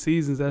in 8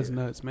 seasons, that's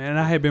nuts, man. And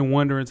I had been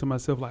wondering to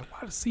myself, like, why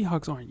the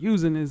Seahawks aren't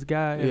using this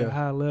guy at a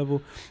high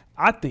level?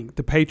 I think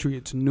the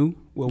Patriots knew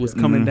what was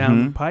coming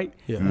down the pipe,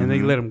 and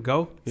they let him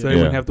go. So they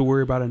wouldn't have to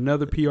worry about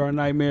another PR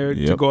nightmare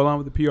to go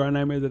along with the PR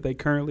nightmare that they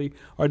currently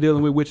are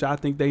dealing with, which I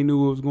think they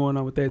knew what was going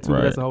on with that, too. Right.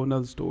 But that's a whole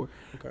nother story.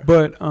 Okay.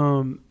 But,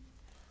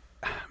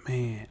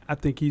 man, I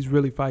think he's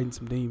really fighting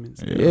some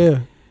demons.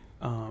 Yeah.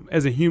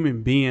 As a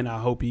human being, I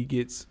hope he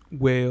gets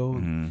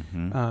well,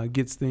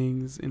 gets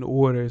things in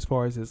order as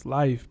far as his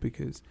life,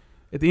 because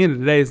at the end of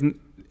the day,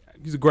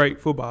 he's a great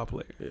football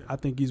player. Yeah. I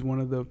think he's one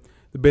of the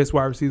best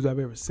wide receivers I've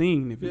ever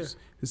seen. If it's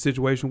a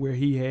situation where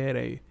he had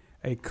a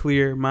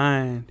clear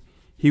mind,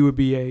 he would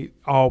be a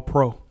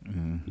all-pro.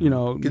 You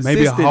know,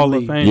 maybe a Hall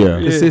of Fame. Yeah.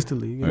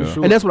 Consistently. You know?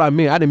 Sure. And that's what I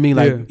mean. I didn't mean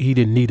like he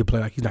didn't need to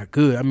play, like he's not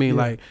good. I mean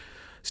like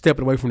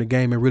stepping away from the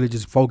game and really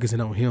just focusing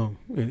on him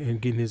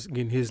and getting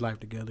his life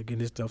together, getting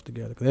his stuff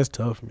together. Because that's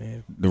tough,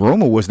 man. The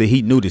rumor was that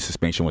he knew the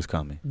suspension was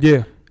coming.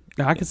 Yeah,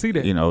 I can see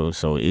that. You know,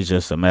 so it's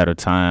just a matter of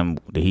time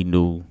that he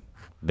knew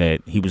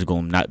that he was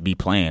going to not be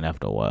playing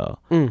after a while.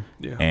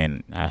 Yeah.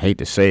 And I hate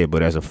to say it,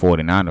 but as a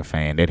 49er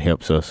fan, that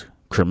helps us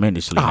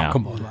tremendously now.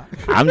 Come on.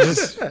 I'm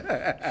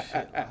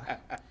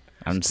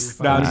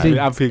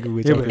picking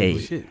with you.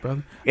 Shit,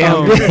 brother.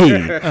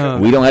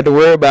 We don't have to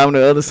worry about him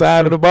on the other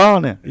side of the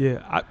ball now.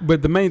 Yeah,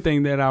 but the main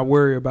thing that I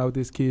worry about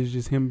this kid is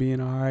just him being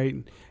all right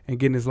and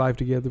getting his life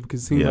together,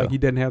 because it seems like he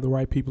doesn't have the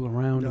right people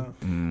around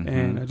him.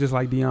 And just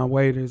like Dion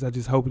Waiters, I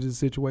just hope it's a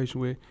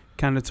situation where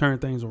kind of turn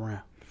things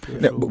around.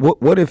 Now,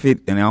 what if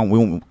it, and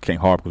we can't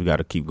harp because we got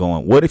to keep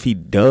going. What if he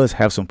does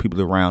have some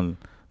people around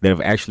that have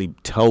actually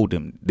told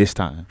him this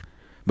time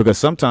Because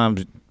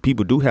sometimes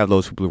people do have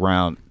those people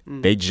around.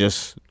 They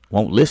just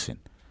won't listen.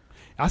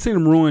 I seen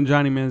him ruin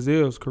Johnny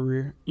Manziel's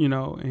career,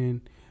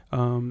 in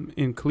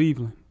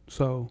Cleveland.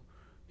 So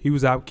he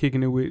was out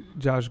kicking it with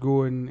Josh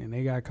Gordon, and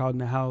they got caught in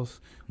the house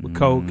with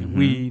coke and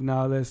weed and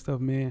all that stuff,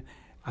 man.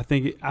 I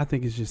think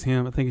it's just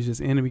him. I think it's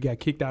just in him. He got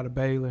kicked out of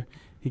Baylor.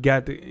 He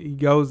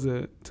goes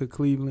to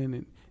Cleveland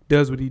and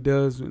does what he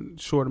does in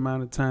a short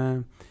amount of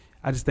time.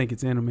 I just think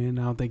it's in him, man.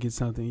 I don't think it's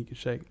something he can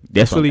shake.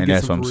 That's what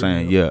I'm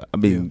saying. Yeah, I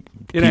mean,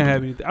 it ain't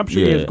have anything. I'm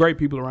sure he has great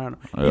people around him.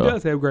 He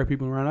does have great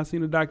people around. I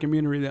seen a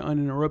documentary that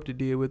Uninterrupted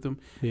did with him.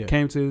 Yeah.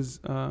 Came to his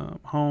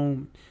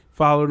home,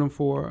 followed him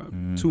for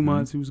 2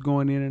 months. He was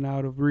going in and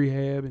out of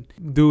rehab,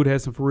 and dude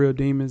has some for real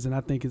demons, and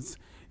I think it's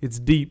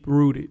deep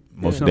rooted.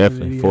 Most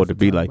definitely, for it to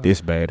be like this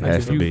bad, it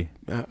has to be.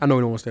 I know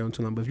we don't want to stay on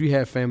too long, but if you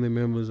have family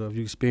members or if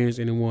you experience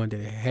anyone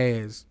that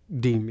has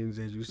demons,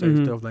 as you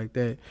say, stuff like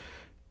that,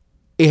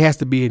 it has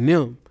to be in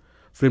them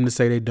for them to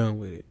say they're done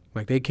with it.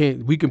 Like they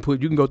can't. You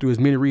can go through as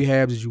many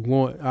rehabs as you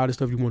want, all the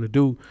stuff you want to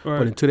do,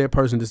 but until that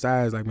person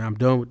decides, like, man, I'm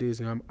done with this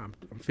and I'm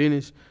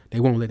finished,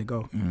 they won't let it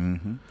go.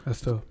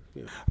 That's tough.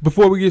 Yeah.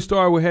 Before we get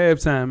started with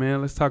halftime,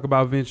 man, let's talk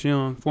about Vince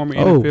Young, former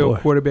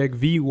NFL quarterback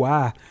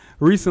VY,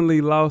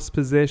 recently lost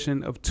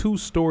possession of 2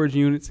 storage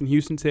units in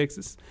Houston,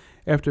 Texas.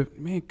 After,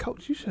 man,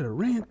 Coach, you should have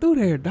ran through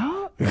there,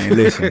 dog. Man,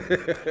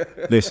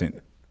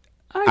 listen.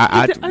 My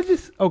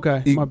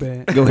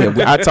bad. Go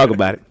ahead. I'll talk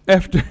about it.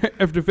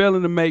 After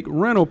failing to make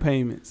rental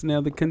payments,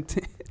 now the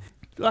content,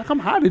 like I'm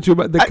hot at you,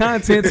 but the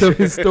contents of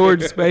his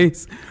storage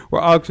space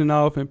were auctioned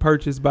off and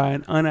purchased by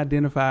an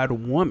unidentified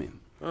woman.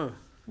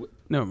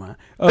 Never mind.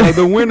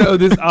 The winner of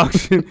this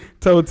auction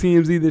told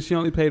TMZ that she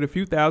only paid a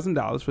few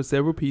 $1,000s for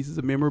several pieces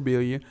of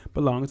memorabilia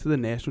belonging to the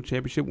national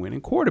championship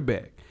winning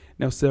quarterback.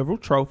 Now, several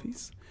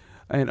trophies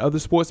and other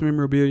sports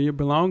memorabilia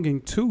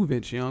belonging to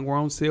Vince Young were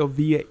on sale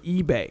via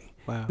eBay.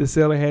 Wow. The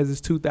seller has his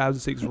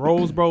 2006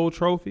 Rose Bowl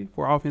trophy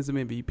for offensive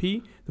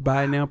MVP. The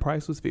buy now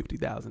price was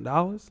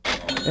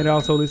 $50,000. It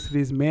also listed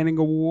his Manning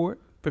Award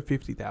for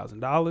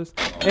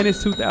 $50,000 and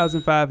his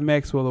 2005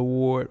 Maxwell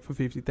Award for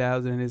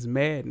 $50,000 and his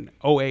Madden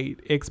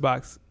 08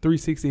 Xbox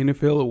 360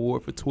 NFL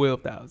Award for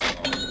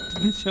 $12,000.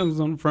 Vince Young was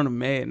on the front of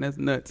Madden. That's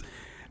nuts.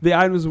 The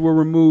items were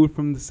removed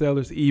from the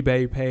seller's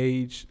eBay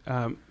page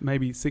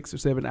maybe 6 or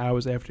 7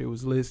 hours after it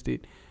was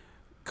listed.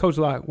 Coach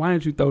Locke, why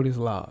didn't you throw this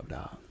lob,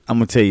 dog? I'm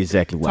going to tell you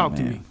exactly why, Talk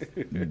man. to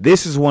me.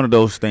 This is one of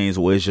those things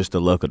where it's just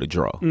the luck of the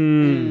draw.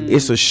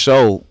 It's a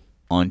show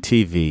on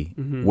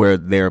TV where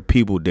there are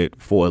people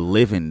that, for a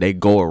living, they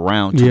go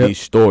around to these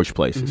storage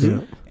places.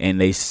 And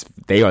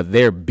they are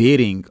there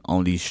bidding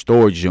on these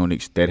storage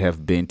units that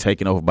have been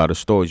taken over by the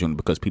storage unit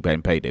because people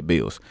hadn't paid their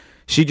bills.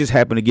 She just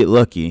happened to get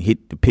lucky and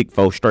hit the pick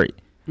 4 straight.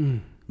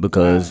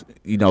 Because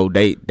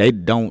they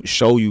don't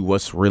show you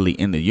what's really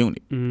in the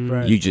unit.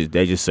 Right.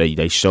 They just say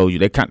they show you.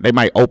 They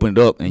might open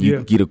it up and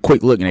you get a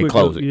quick look and they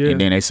close it,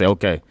 and then they say,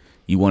 okay,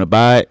 you want to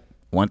buy it,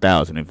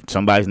 $1,000. If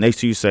somebody's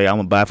next to you say I'm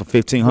gonna buy it for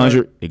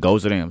 $1,500, it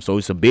goes to them. So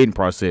it's a bidding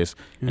process,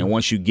 and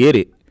once you get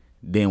it,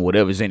 then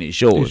whatever's in it is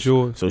yours. It's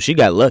yours. So she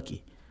got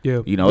lucky.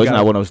 Yeah, it's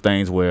not one of those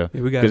things where.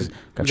 Because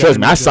trust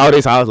me, I saw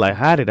this. I was like,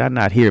 how did I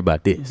not hear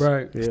about this?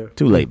 Right. Yeah.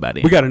 Too late by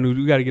then. We got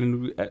to get a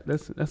new.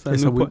 That's a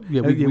new.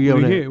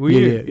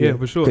 We here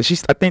for sure.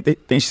 Because I think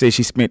she said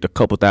she spent a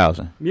couple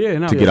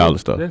 $1,000. To get all the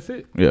stuff. That's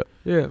it. Yeah.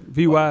 Yeah.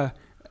 VY.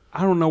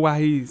 I don't know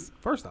why he's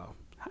first off.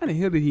 How the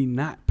hell did he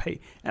not pay?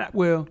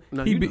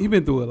 He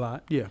been through a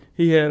lot. Yeah.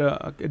 He had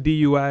a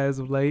DUI as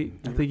of late.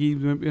 I think he's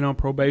been on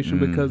probation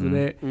because of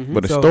that.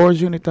 But the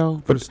storage unit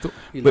though.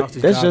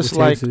 That's just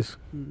like. He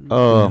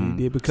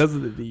did because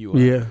of the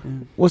DUI. Yeah.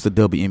 What's the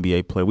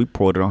WNBA player? We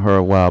reported on her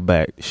a while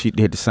back. She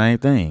did the same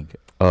thing.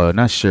 Not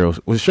Cheryl.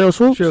 Was it Cheryl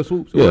Swoops? Cheryl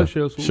Swoops. Yeah.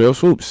 Cheryl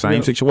Swoops.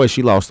 Same situation.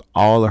 She lost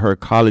all of her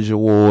college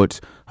awards,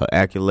 her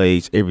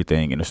accolades,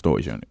 everything in the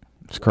storage unit.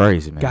 It's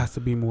crazy, man. Got to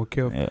be more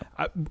careful.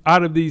 Yeah.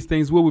 Out of these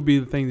things, what would be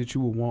the thing that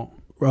you would want?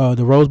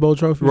 The Rose Bowl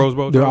trophy?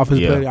 The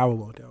offensive player? I would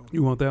want that one.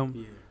 You want that one?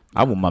 Yeah.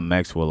 I want my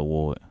Maxwell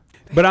Award.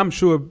 But I'm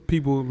sure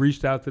people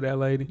reached out to that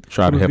lady.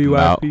 Tried to help them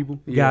out. People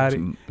got it,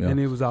 and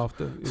it was off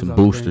the. Some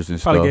boosters and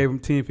stuff. Probably gave them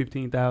 10,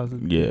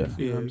 15,000. Yeah.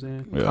 You know what I'm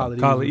saying? Yeah.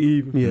 Call it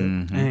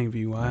even. Yeah. Dang,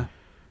 VY.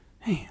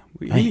 Damn,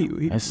 we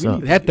need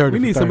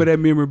some of that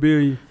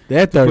memorabilia.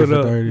 That 30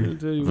 for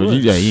 30.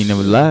 You ain't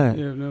never lied.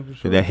 Yeah, no, for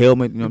sure. That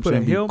helmet, you know what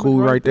I'm saying? Be cool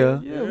right there.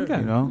 Yeah, we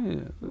got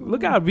it.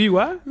 Look out, VY.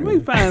 Let me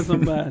find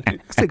somebody. I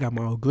still got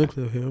my old glimpse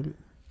of helmet.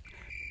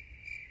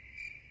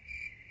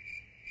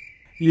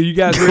 Yeah, you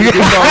guys ready to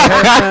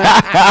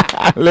get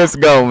started? Let's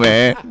go,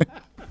 man.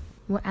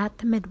 We're at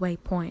the midway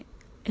point.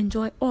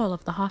 Enjoy all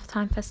of the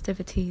halftime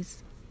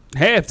festivities.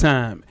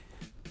 Halftime.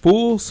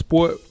 Full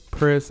Sport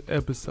Press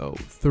episode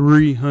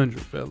 300,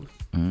 fellas.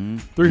 300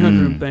 of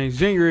them things.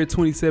 January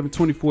 27,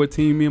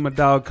 2014, me and my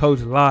dog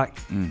Coach Locke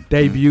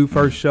debut,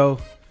 first show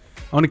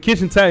on the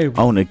kitchen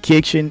table. On the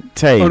kitchen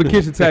table,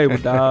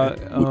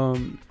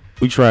 dog.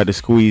 We tried to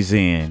squeeze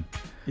in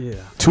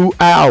 2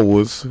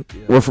 hours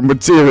worth of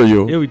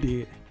material. Yeah, we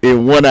did.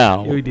 In 1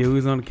 hour. Yeah, we did. We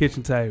was on the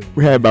kitchen table.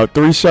 We had about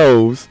 3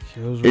 shows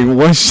in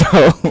one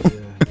show.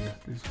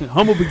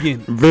 Humble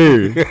beginnings.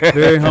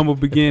 Very humble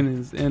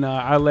beginnings. And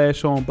our last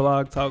show on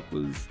Blog Talk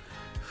was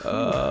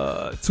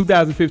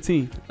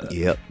 2015.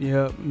 Yep.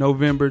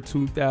 November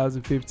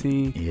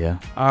 2015. Yeah.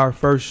 Our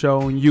first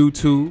show on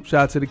YouTube.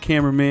 Shout out to the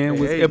cameraman.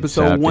 Was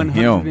episode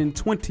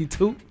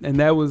 122, and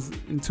that was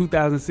in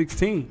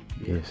 2016.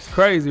 Yes.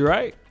 Crazy,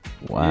 right?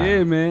 Wow.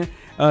 Yeah, man.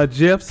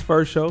 Jeff's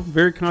first show,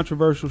 very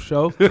controversial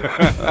show.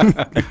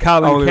 The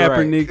Colin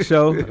Kaepernick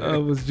show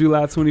was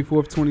July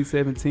 24th,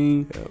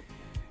 2017. Yep.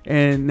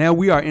 And now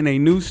we are in a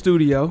new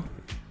studio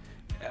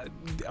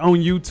on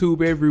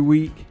YouTube every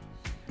week.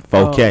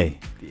 4K.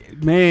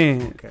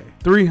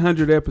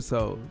 300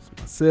 episodes.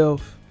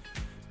 Myself,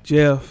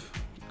 Jeff,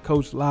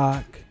 Coach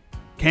Locke,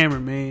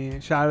 cameraman.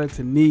 Shout out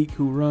to Neek,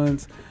 who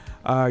runs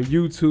our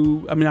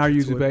YouTube.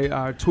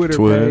 Our Twitter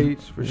page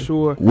for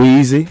sure.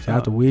 Weezy. Shout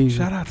out to Weezy.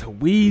 Shout out to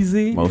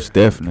Weezy. Most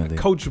definitely.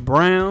 Coach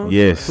Brown.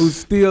 Yes. Who's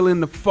still in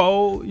the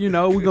fold. You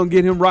know, we're going to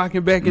get him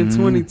rocking back in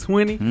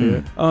 2020.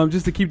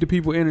 Just to keep the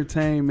people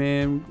entertained,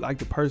 man. We'd like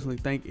to personally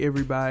thank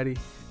everybody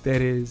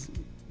that is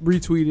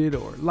retweeted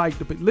or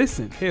liked it. But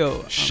listen,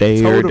 hell,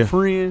 shared, told a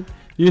friend.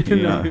 You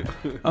know,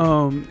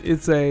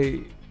 it's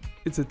a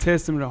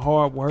testament to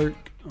hard work.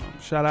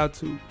 Shout out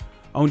to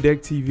On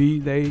Deck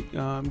TV. They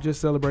just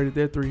celebrated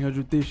their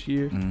 300th this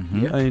year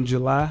in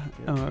July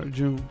or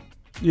June.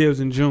 Yeah, it was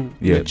in June.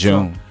 Yeah,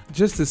 June. So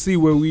just to see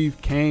where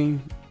we've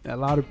came, a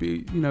lot of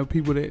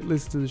people that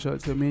listen to the show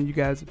say, man, you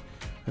guys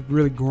have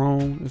really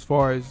grown as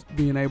far as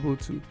being able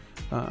to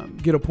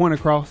get a point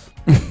across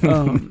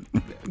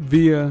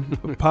via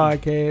a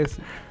podcast.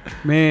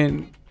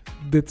 Man,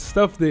 the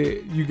stuff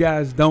that you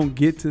guys don't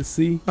get to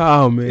see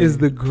is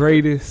the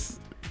greatest.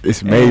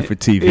 It's made for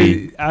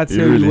TV. I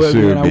tell you what,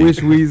 man, I wish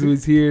Weezy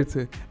was here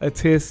to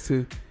attest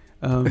to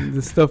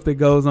the stuff that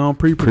goes on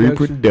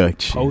pre-production,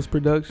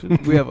 post-production.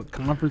 We have a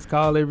conference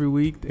call every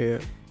week.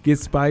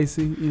 Gets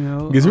spicy,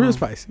 Gets real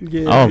spicy.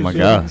 Yeah, my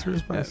God. It's real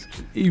spicy.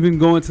 Even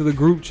going to the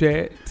group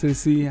chat to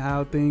see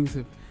how things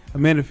have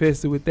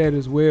manifested with that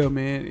as well,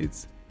 man.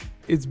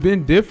 It's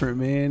been different,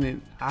 man,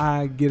 and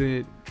I get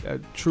a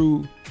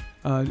true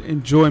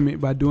enjoyment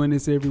by doing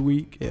this every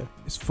week. Yeah,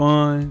 it's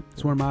fun.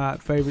 It's one of my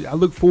favorites. I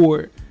look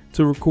forward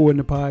to recording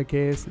the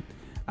podcast.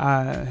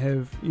 I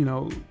have,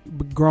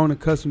 grown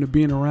accustomed to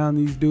being around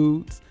these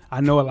dudes. I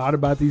know a lot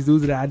about these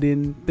dudes that I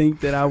didn't think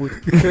that I would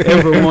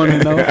ever want to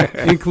know,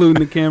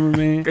 including the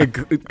cameraman.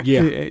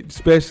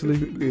 Especially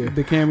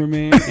the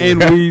cameraman and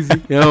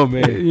Weezy. Oh,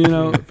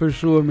 man. For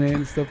sure,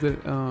 man. The stuff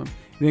that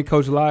then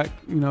Coach Locke,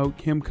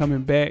 him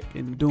coming back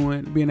and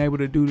being able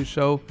to do the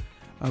show,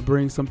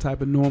 bring some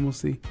type of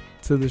normalcy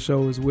to the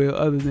show as well,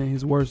 other than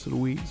his worst of the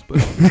weeks. But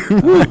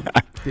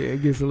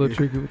it gets a little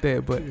tricky with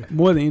that. But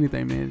more than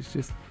anything, man, it's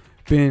just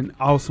been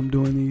awesome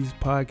doing these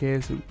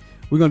podcasts. And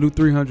we're going to do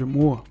 300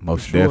 more.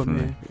 Most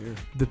definitely. Man. Yeah.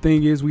 The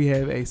thing is, we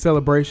have a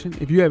celebration.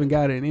 If you haven't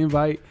got an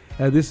invite,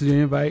 this is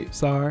your invite.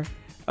 Sorry.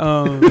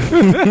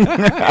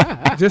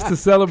 Just to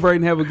celebrate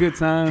and have a good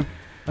time.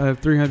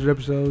 300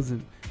 episodes,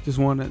 and just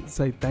want to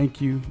say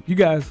thank you. You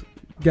guys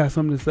got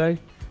something to say?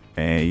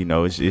 And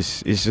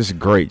it's just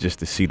great just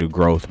to see the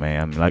growth,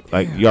 man. I mean,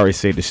 like you already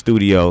said, the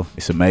studio,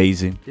 it's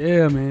amazing.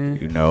 Yeah, man.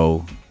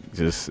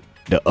 Just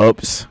the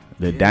ups,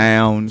 the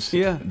downs,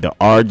 the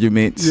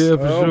arguments, for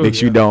sure.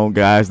 that you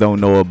guys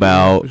don't know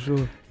about. For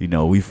sure.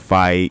 We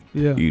fight.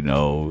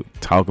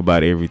 Talk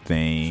about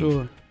everything.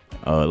 Sure.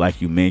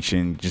 Like you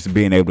mentioned, just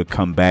being able to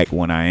come back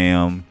when I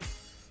am.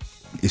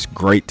 It's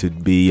great to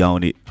be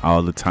on it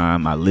all the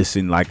time. I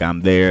listen like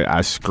I'm there.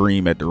 I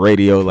scream at the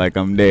radio like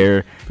I'm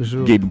there. For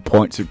sure. Getting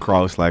points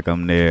across like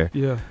I'm there.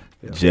 Yeah.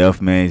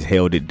 Jeff, man, has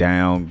held it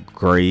down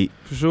great.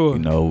 For sure.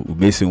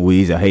 Missing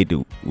Weezy. I hate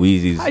the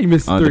Weezy's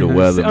under the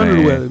weather, man. Under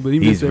the weather, but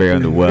he's very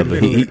under the weather.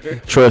 He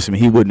trust me,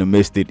 he wouldn't have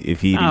missed it if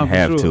he didn't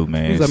have to,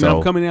 man. He's like, man,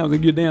 I'm coming out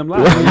and get damn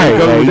live.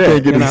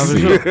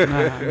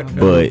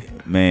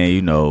 But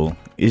man,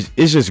 it's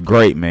just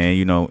great,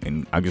 man,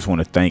 and I just want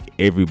to thank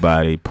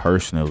everybody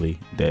personally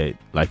that,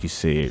 like you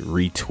said,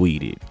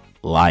 retweeted,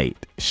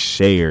 liked,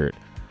 shared,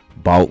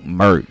 bought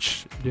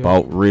merch,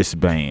 bought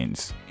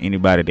wristbands,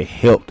 anybody that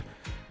helped,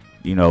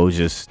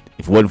 just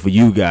if it wasn't for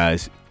you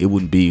guys, it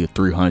wouldn't be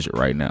 300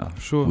 right now.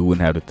 Sure. We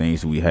wouldn't have the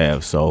things we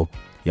have. So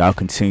y'all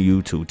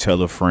continue to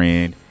tell a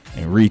friend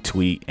and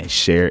retweet and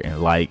share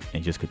and like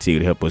and just continue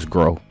to help us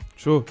grow.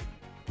 Sure.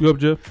 You up,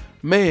 Jeff?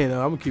 Man,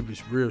 I'm going to keep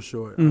it real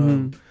short.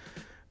 Mm-hmm.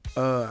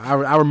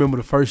 I remember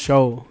the first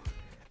show.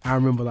 I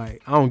remember, I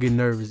don't get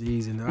nervous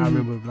easy. I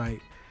remember,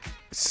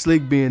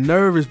 Slick being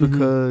nervous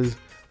because,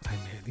 man,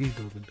 these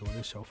dudes been doing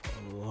this show for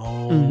a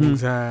long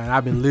time.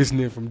 I've been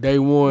listening from day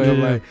one.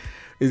 Yeah.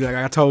 It's like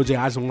I told you,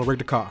 I just want to wreck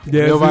the car.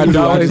 Yeah, I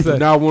do, I just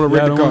now want to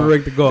wreck the car.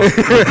 Wreck the car.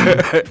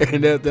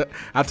 And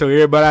I told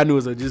everybody I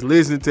knew, just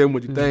listen to him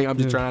what you think. I'm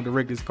just trying to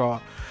wreck this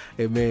car.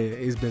 And man,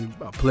 it's been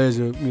a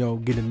pleasure, getting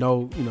to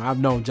know. I've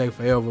known Jay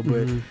forever,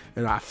 but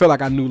and I feel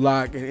like I knew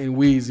Locke and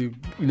Weezy,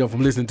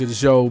 from listening to the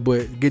show.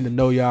 But getting to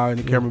know y'all and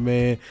the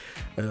cameraman,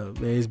 man,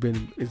 it's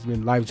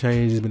been life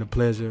changing. It's been a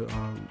pleasure.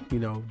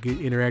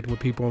 Interacting with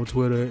people on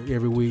Twitter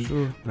every week,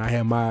 and I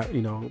have my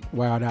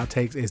wild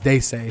outtakes, as they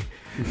say.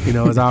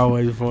 It's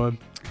always fun.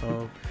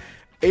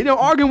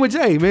 Arguing with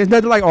Jay, man. It's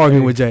nothing like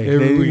arguing with Jay.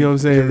 You know what I'm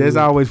saying? That's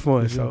always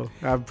fun. So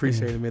I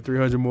appreciate it, man.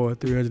 300 more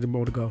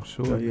to go.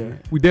 Sure. So, yeah.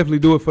 We definitely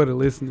do it for the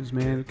listeners,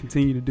 man.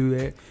 Continue to do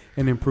that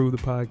and improve the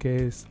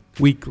podcast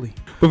weekly.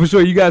 But for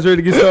sure, you guys ready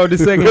to get started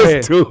this second half?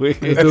 Let's do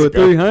it. Let's do it.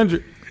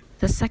 300.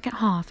 The second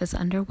half is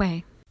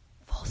underway.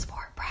 Full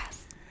Sport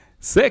Press.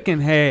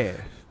 Second half,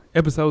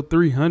 episode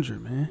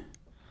 300, man.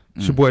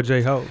 It's your boy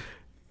J Ho.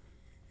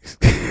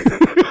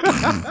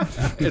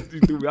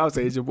 I'll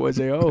say it's your boy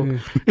J.O.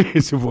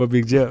 It's your boy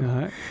Big Jeff.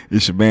 Right.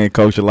 It's your man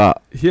Coach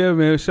Locke. Yeah,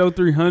 man. Show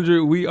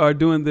 300. We are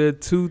doing the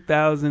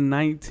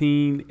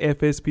 2019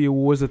 FSP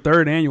Awards, the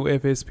third annual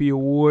FSP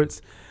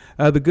Awards.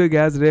 The good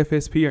guys at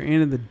FSP are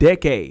ending the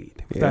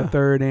decade with our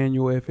third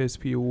annual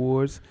FSP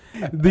Awards.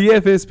 The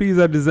FSPs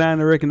are designed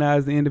to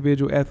recognize the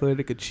individual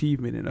athletic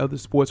achievement and other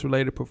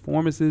sports-related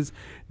performances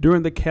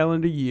during the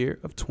calendar year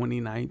of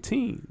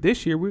 2019.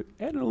 This year, we're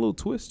adding a little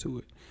twist to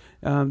it.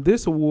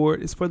 This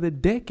award is for the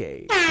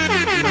decade.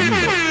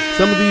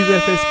 Some of these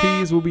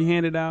FSPs will be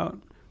handed out.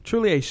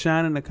 Truly a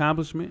shining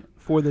accomplishment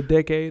for the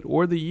decade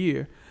or the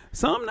year.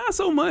 Some not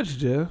so much,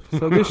 Jeff.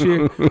 So this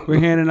year, we're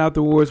handing out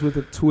the awards with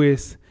a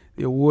twist.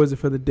 The awards are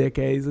for the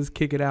decades. Let's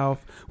kick it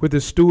off with the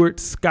Stuart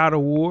Scott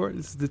Award.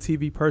 This is the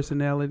TV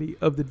personality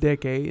of the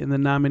decade. And the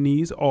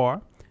nominees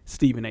are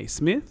Stephen A.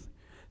 Smith,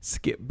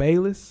 Skip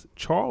Bayless,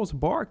 Charles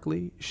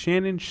Barkley,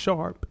 Shannon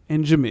Sharpe,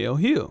 and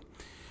Jamel Hill.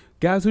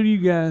 Guys, who do you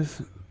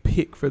guys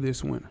pick for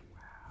this winner?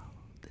 Wow,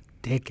 the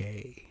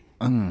decade.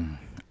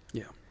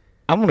 Yeah.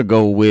 I'm not going to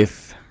go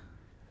with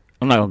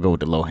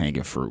the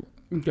low-hanging fruit.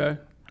 Okay.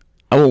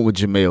 I went with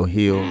Jamel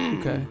Hill.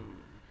 Okay.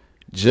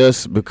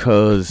 Just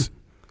because,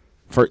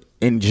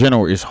 in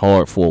general, it's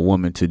hard for a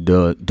woman to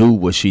do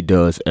what she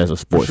does as a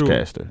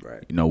sportscaster.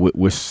 Sure. Right.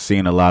 We're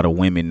seeing a lot of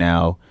women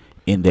now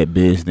in that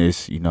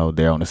business.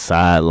 They're on the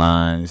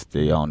sidelines.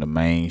 They're on the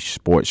main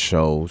sports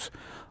shows.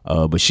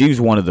 But she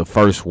was one of the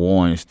first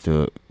ones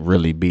to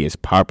really be as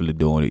popular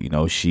doing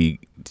it. She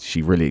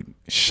really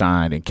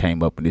shined and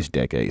came up in this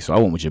decade. So I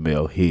went with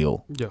Jamel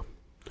Hill. Yeah.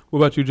 What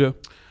about you, Joe?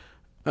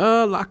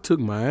 Locke took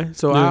mine.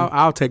 So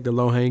I'll take the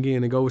low hanging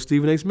and go with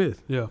Stephen A.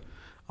 Smith. Yeah.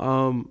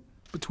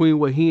 Between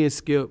what he and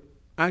Skip,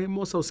 I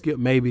more so Skip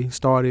maybe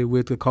started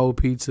with the cold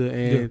pizza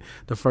and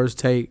the first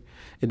take,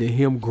 and then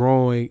him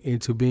growing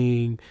into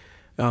being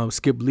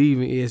Skip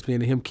leaving ESPN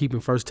and him keeping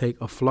First Take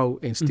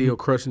afloat and still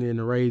crushing it in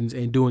the ratings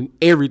and doing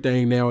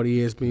everything now at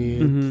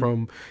ESPN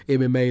from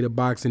MMA to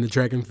boxing to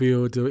track and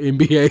field to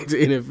NBA to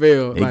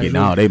NFL. They getting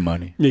all their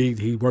money.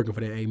 He working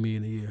for that $8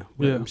 million a year.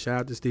 Well,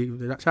 shout out to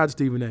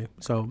Stephen A.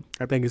 So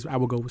I think I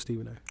would go with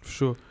Stephen A. For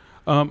sure.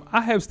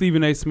 I have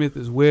Stephen A. Smith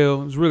as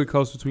well. It's really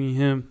close between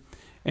him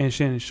and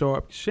Shannon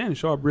Sharpe. Shannon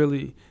Sharpe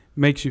really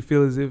makes you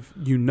feel as if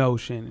you know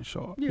Shannon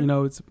Sharpe.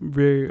 Yeah. It's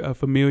very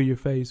familiar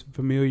face,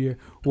 familiar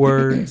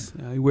words.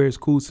 He wears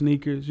cool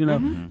sneakers.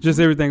 Just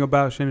everything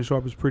about Shannon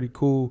Sharpe is pretty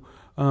cool.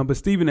 But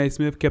Stephen A.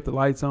 Smith kept the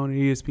lights on at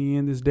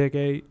ESPN this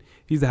decade.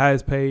 He's the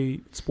highest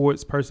paid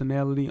sports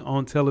personality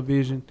on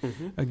television.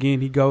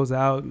 Again, he goes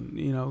out and,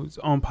 he's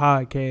on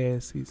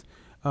podcasts. He's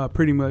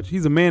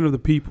he's a man of the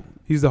people.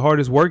 He's the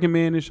hardest working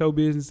man in show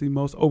business, the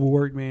most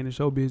overworked man in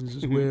show business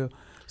as well.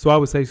 So I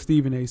would say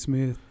Stephen A.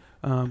 Smith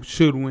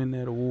should win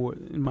that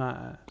award in my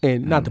eyes.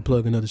 And not to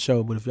plug another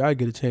show, but if y'all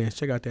get a chance,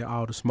 check out that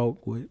All the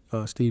Smoke with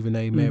Stephen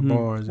A. Matt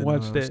Barnes. And,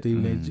 watch that.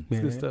 Stephen A.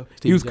 Man, stuff.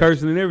 He was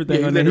cursing and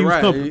everything. Yeah, he was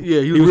comfortable.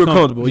 Yeah, he was real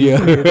comfortable. Yeah.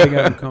 They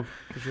got him comfortable,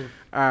 for sure.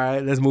 All right,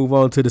 let's move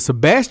on to the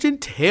Sebastian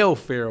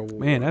Telfair Award.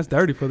 Man, that's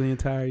dirty for the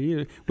entire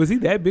year. Was he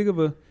that big of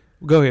a...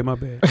 Go ahead, my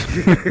bad.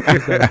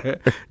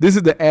 This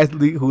is the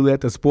athlete who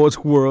let the sports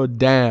world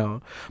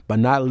down by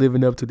not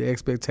living up to the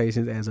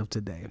expectations as of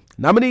today.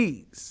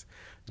 Nominees: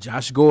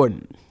 Josh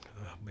Gordon,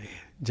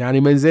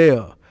 Johnny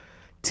Manziel,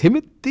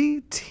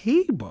 Timothy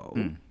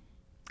Tebow,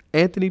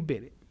 Anthony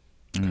Bennett.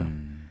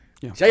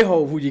 Yeah.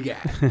 J-Ho, who you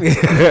got?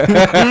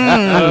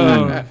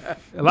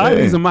 A lot of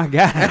these are my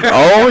guys.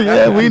 Oh,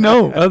 yeah, we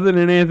know. Other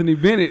than Anthony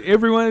Bennett,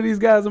 every one of these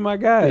guys are my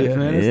guys,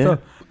 man. It's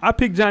tough. I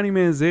picked Johnny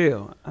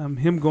Manziel.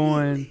 Him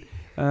going,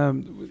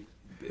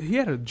 he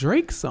had a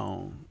Drake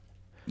song.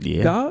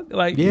 Yeah. Dog?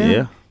 I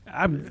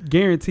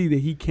guarantee that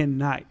he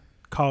cannot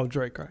call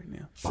Drake right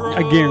now.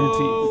 I guarantee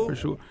it for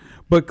sure.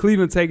 But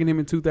Cleveland taking him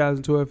in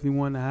 2012 after he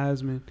won the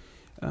Heisman.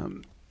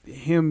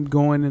 Him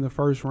going in the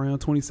first round,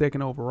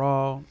 22nd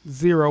overall,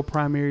 0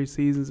 primary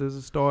seasons as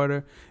a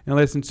starter. In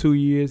less than 2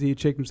 years, he had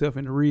checked himself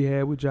into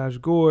rehab with Josh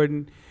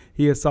Gordon.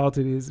 He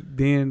assaulted his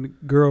then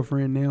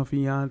girlfriend, now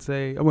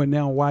fiance,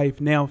 now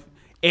wife, now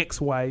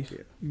ex-wife.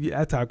 Yeah,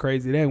 that's how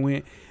crazy that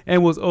went.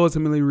 And was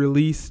ultimately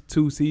released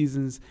 2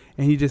 seasons,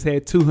 and he just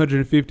had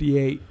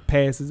 258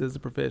 passes as a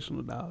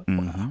professional dog.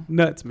 Wow.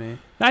 Nuts, man.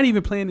 Not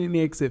even playing in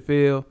the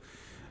XFL.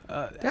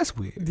 That's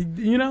weird.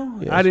 You know,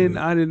 Yeah, I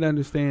didn't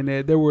understand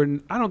that.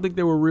 I don't think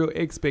there were real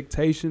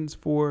expectations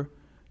for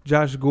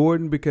Josh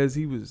Gordon because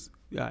he was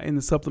in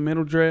the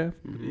supplemental draft.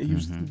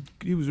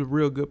 He was a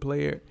real good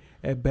player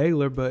at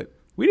Baylor, but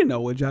we didn't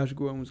know what Josh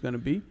Gordon was going to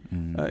be.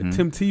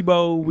 Tim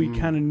Tebow, we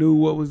kind of knew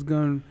what was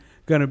going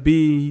to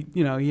be.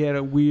 You know, he had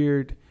a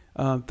weird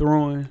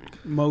throwing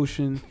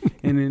motion,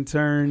 and in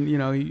turn, you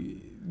know,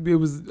 it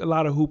was a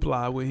lot of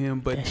hoopla with him.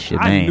 But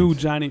I knew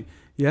Johnny.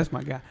 Yeah, that's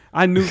my guy.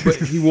 I knew, but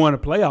he won a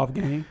playoff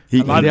game.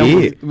 He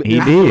did. He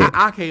did.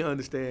 I can't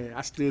understand.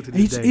 I still to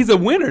this day. He's a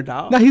winner,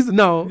 dog.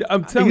 No,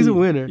 I'm telling he's you. a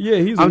winner. Yeah,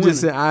 he's a winner. I'm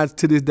just saying,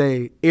 to this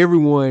day,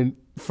 everyone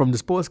from the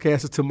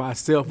sportscaster to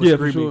myself was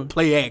screaming,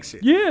 play action.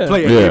 Yeah.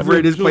 Play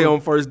action. This play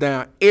on first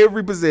down.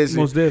 Every possession.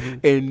 Most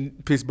definitely.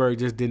 And Pittsburgh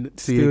just didn't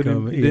see it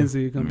coming. Didn't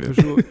see it coming,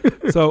 for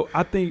sure. So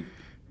I think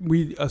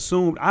I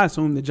assumed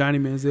that Johnny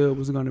Manziel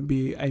was going to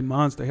be a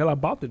monster. Hell, I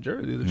bought the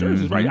jersey. The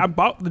jersey's right.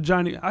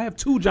 I have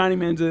 2 Johnny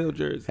Manziel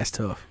jerseys. That's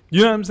tough.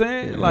 You know what I'm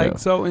saying?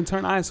 So in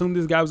turn, I assumed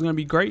this guy was going to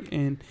be great,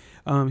 and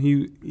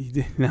he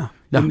didn't turn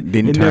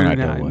out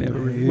that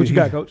way. What you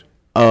got, Coach?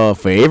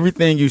 For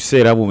everything you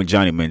said, I went with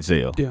Johnny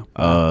Manziel.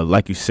 Yeah.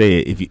 Like you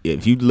said,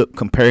 if you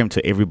compare him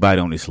to everybody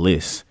on this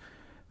list,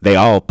 they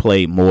all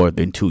played more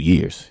than 2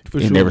 years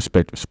in their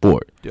respective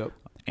sport. Yep.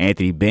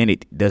 Anthony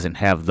Bennett doesn't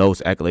have those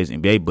accolades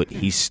in NBA, but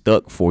he's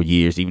stuck for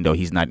years, even though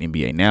he's not in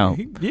NBA now.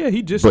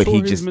 He just tore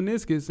his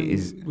meniscus. And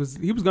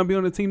he was going to be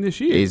on the team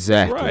this year.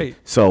 Exactly. Right.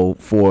 So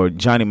for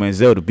Johnny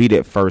Manziel to be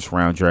that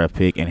first-round draft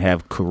pick and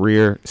have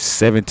career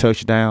 7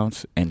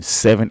 touchdowns and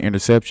 7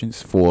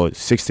 interceptions for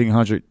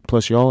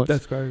 1,600-plus yards.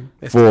 That's crazy.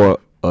 For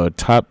a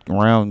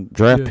top-round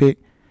draft pick,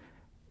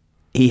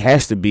 he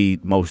has to be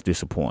most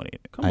disappointed.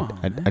 Come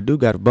on, I do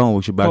got a bone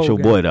with you about your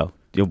boy, though.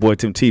 Your boy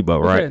Tim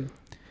Tebow, right? Okay.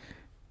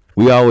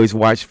 We always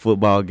watch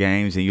football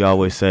games, and you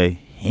always say,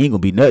 he ain't going to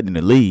be nothing in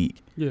the league.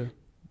 Yeah.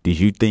 Did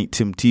you think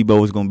Tim Tebow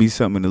was going to be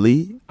something in the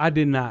league? I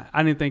did not.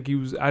 I didn't think he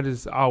was. I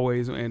just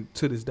always, and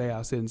to this day,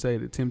 I'll sit and say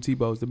that Tim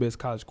Tebow is the best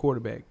college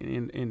quarterback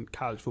in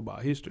college football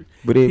history.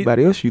 But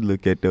everybody else you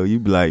look at, though, you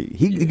be like,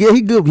 he good, but he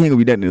ain't going to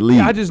be nothing in the league.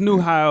 Yeah, I just knew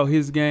how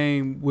his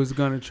game was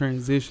going to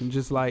transition,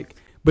 just like.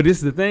 But this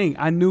is the thing.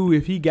 I knew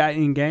if he got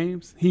in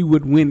games, he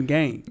would win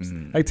games.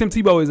 Like, Tim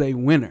Tebow is a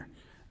winner.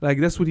 Like,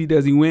 that's what he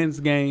does. He wins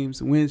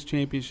games, wins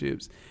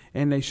championships,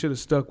 and they should have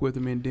stuck with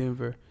him in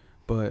Denver.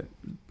 But,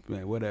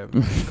 man,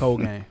 whatever.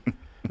 Cold game,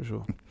 for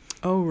sure.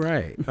 All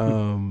right.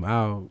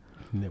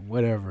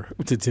 Whatever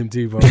to Tim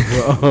Tebow.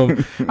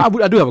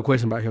 I do have a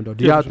question about him, though.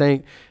 Do y'all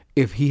think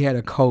if he had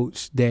a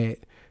coach that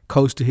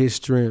coached to his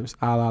strengths,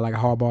 a la like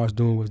Harbaugh's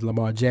doing with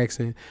Lamar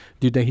Jackson,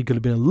 do you think he could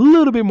have been a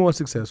little bit more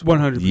successful?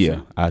 100%. Yeah,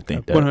 I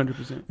think that.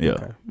 100%. Yeah.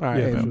 Okay. All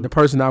right. And the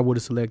person I would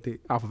have selected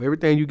off of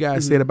everything you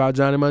guys said about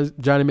Johnny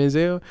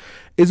Manziel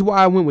is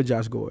why I went with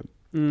Josh Gordon.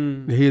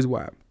 Here's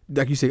why.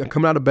 Like you said,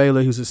 coming out of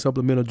Baylor, he was a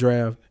supplemental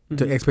draft.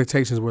 The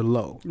expectations were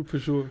low. For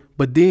sure.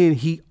 But then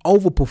he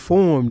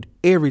overperformed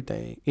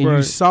everything. And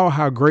you saw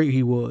how great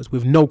he was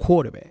with no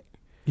quarterback.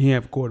 He didn't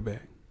have a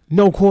quarterback.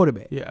 No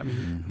quarterback. Yeah, I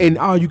mean. And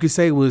all you could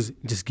say was,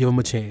 just give him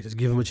a chance. Just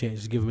give him a chance.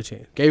 Just give him a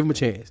chance. Gave him a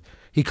chance.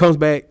 He comes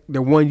back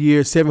that 1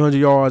 year, 700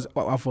 yards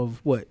off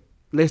of,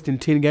 less than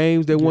 10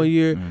 games that 1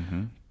 year.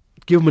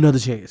 Give him another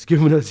chance. Give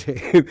him another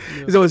chance.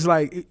 So it's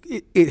like,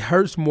 it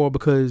hurts more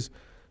because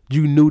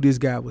you knew this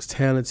guy was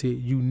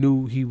talented. You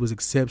knew he was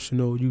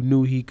exceptional. You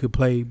knew he could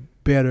play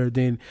better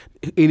than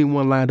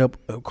anyone lined up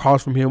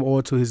across from him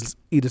or to his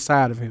either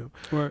side of him.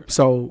 Right.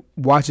 So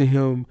watching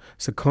him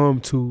succumb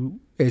to,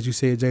 as you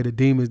said, Jay, the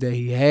demons that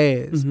he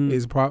has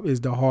is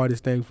the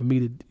hardest thing for me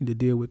to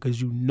deal with,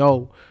 because you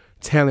know,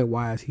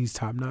 talent-wise, he's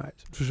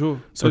top-notch. For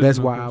sure. So that's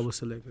why I was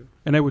selected.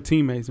 And they were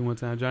teammates at one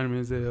time. Johnny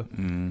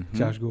Manziel,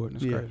 Josh Gordon.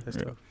 That's crazy. That's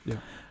tough. Yeah.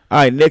 All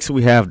right, next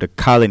we have the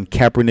Colin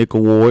Kaepernick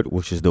Award,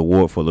 which is the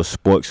award for the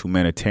Sports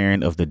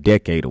Humanitarian of the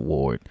Decade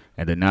Award.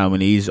 And the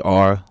nominees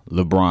are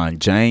LeBron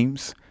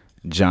James,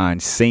 John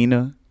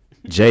Cena,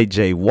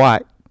 J.J.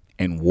 Watt,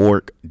 and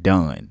Warrick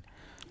Dunn.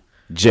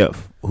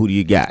 Jeff, who do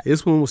you got?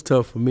 This one was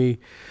tough for me.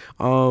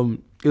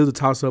 It was a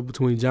toss-up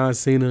between John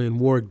Cena and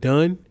Warrick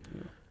Dunn,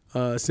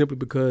 simply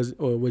because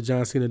what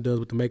John Cena does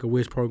with the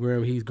Make-A-Wish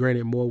program, he's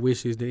granted more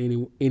wishes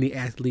than any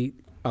athlete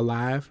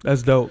alive.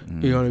 That's dope.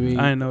 You know what I mean?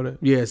 I didn't know that.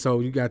 Yeah, so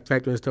you got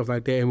factor and stuff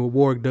like that. And what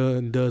Warrick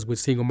Dunn does with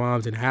single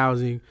moms and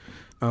housing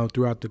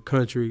throughout the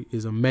country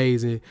is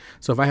amazing.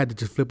 So if I had to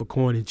just flip a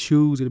coin and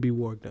choose, it'd be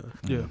Warrick Dunn.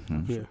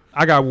 Yeah.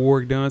 I got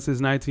Warrick Dunn since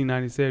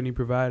 1997. He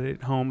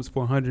provided homes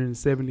for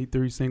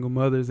 173 single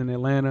mothers in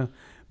Atlanta,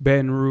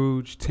 Baton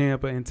Rouge,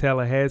 Tampa, and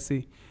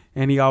Tallahassee.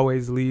 And he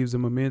always leaves a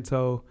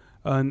memento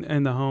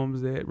in the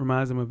homes that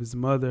reminds him of his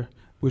mother,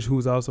 who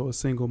was also a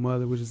single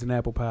mother, which is an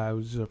apple pie,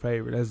 which is her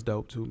favorite. That's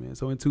dope too, man.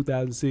 So in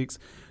 2006,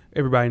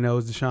 everybody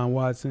knows Deshaun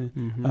Watson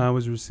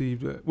was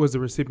the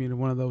recipient of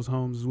one of those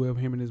homes as well,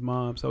 him and his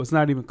mom. So it's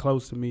not even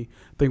close to me.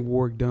 I think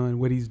Warrick Dunn,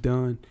 what he's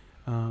done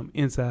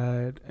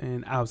inside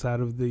and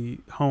outside of the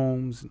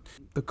homes,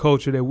 the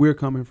culture that we're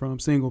coming from,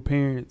 single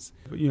parents.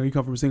 You know, you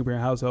come from a single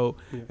parent household.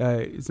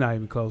 It's not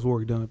even close.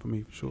 Warrick Dunn for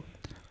me for sure.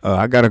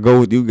 I gotta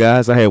go with you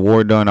guys. I had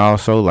War Done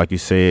also, like you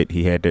said.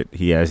 He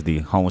has the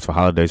Homes for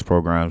Holidays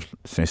programs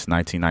since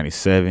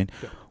 1997,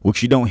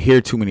 which you don't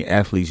hear too many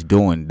athletes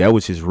doing. That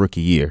was his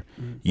rookie year.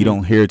 Mm-hmm. You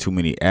don't hear too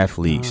many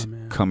athletes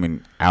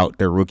coming out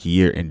their rookie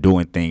year and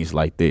doing things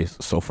like this.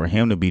 So for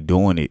him to be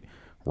doing it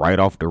right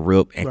off the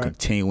rip and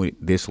continuing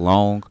it this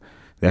long,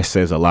 that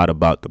says a lot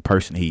about the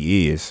person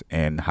he is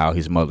and how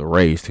his mother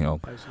raised him.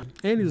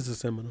 And he's a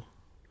Seminole.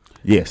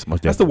 Yes,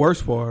 most definitely. That's the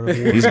worst part of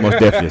it. He's most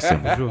definitely a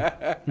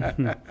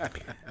Seminole.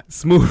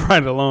 Smooth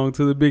right along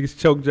to the biggest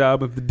choke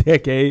job of the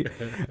decade.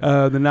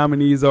 The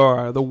nominees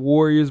are the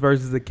Warriors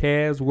versus the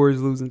Cavs.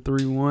 Warriors losing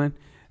 3-1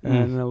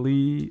 in the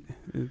lead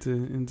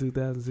in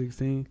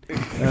 2016.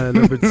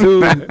 Number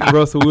 2,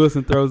 Russell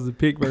Wilson throws the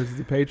pick versus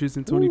the Patriots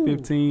in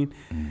 2015.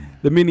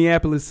 The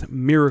Minneapolis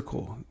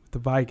Miracle, the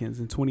Vikings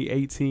in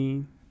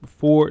 2018.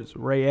 Before it's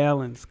Ray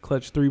Allen's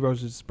clutch 3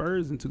 versus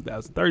Spurs in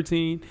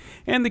 2013,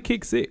 and the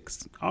kick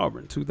 6,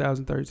 Auburn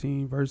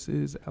 2013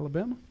 versus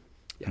Alabama.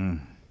 Yeah.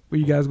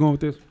 Where you guys going with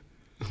this?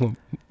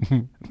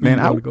 Man,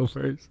 I want to go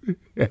first.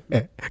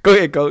 Go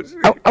ahead, Coach.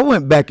 I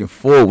went back and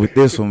forth with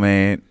this one,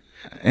 man,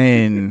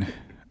 and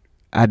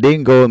I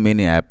didn't go with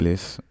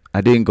Minneapolis.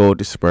 I didn't go with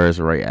the Spurs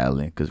or Ray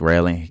Allen because Ray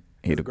Allen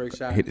hit his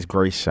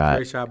great shot.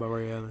 Great shot by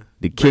Ray Allen.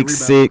 The kick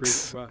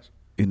 6,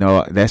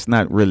 that's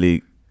not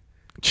really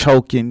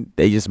choking.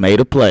 They just made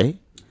a play.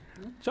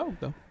 Choke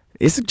though.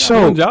 It's a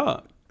choke.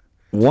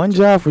 One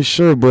job for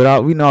sure,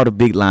 but we know all the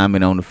big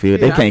linemen on the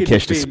field. They can't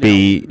catch the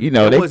speed.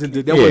 That wasn't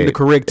the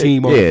correct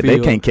team on the field. Yeah, they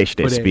can't catch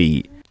that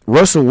speed.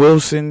 Russell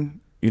Wilson,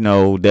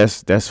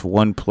 that's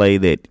one play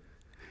that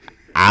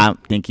I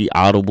think he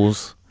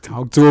audibles.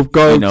 Talk to him,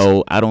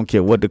 coach. I don't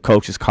care what the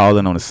coach is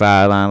calling on the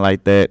sideline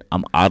like that.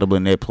 I'm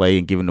audibling that play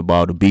and giving the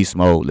ball to beast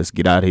mode. Let's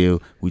get out of here.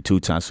 We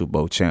 2-time Super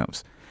Bowl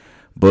champs.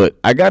 But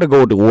I got to go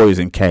with the Warriors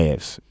and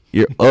Cavs.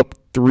 You're up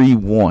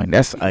 3-1.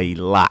 That's a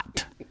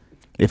lot.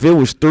 If it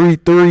was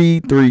 3-3,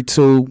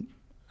 3-2,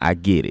 I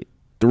get it.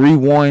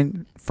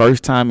 3-1,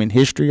 first time in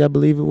history, I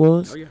believe it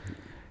was. Oh, yeah.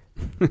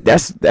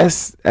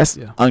 That's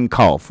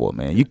uncalled for,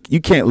 man.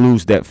 You can't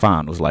lose that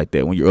finals like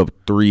that when you're up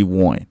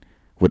 3-1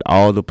 with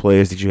all the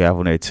players that you have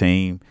on that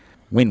team.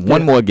 Win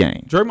one more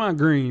game. Draymond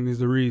Green is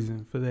the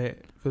reason for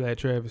that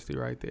travesty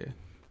right there.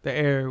 The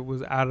air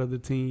was out of the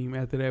team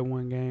after that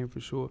one game for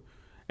sure.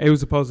 It was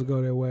supposed to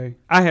go that way.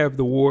 I have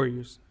the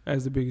Warriors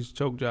as the biggest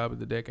choke job of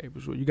the decade for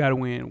sure. You got to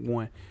win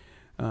one.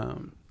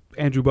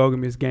 Andrew Bogut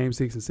missed Game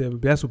 6 and 7.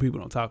 But that's what people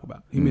don't talk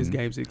about. He missed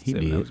Game 6 and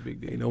 7. That was a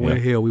big deal. Ain't no way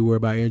in hell we worry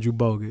about Andrew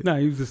Bogut. No,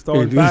 he was the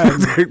starting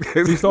 5.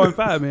 He was starting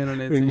 5 man on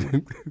that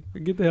team.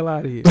 Get the hell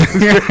out of here. But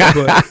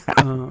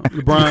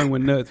LeBron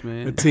went nuts,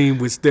 man. A team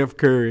with Steph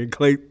Curry and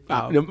Clay.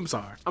 I'm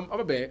sorry. I'm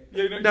a bad.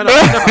 No, go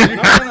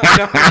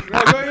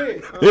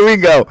ahead. Here we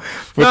go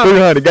for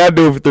 300. Got to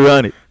do it for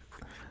 300.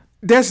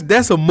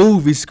 That's a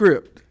movie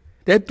script.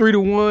 That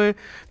 3-1,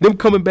 them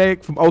coming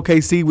back from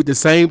OKC with the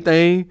same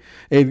thing,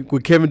 and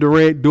with Kevin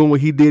Durant doing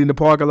what he did in the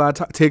parking lot,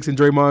 texting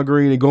Draymond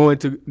Green and going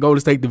to Golden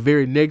State the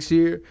very next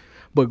year.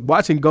 But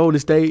watching Golden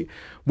State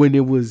when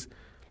it was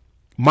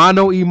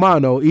mano y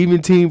mano,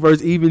 even team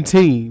versus even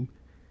team,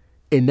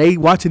 and they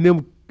watching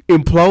them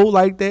implode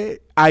like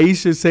that.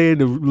 Aisha saying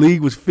the league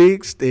was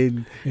fixed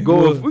and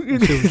going.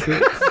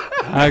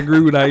 I agree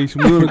with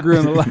Aisha. We don't agree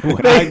on a lot,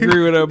 but I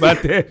agree with her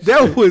about that.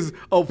 That was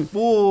a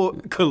full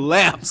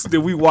collapse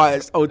that we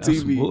watched on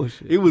TV.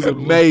 It was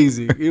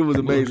amazing. It was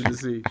amazing to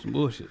see. Some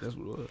bullshit. That's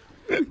what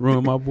it was.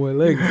 Ruined my boy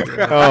legacy.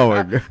 Oh,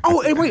 my God.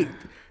 Oh, and wait.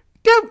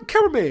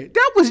 Cameraman,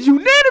 that was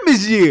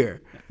unanimous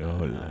year. Oh,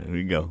 here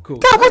we go. Cool.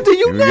 That was the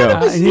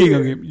unanimous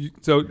year.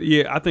 So,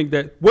 yeah, I think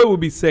that. What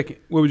would be second?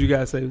 What would you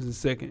guys say was the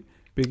second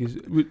biggest?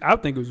 I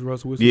think it was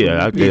Russell Wilson.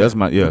 Yeah, that's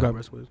my, yeah. All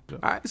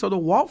right, so the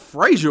Walt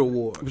Frazier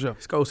Award. Sure.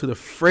 This goes to the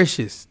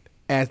freshest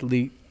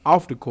athlete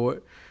off the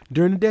court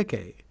during the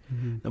decade.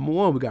 Mm-hmm. Number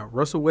 1, we got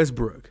Russell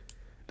Westbrook.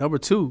 Number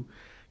 2,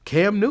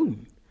 Cam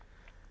Newton.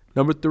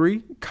 Number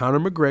 3,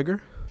 Conor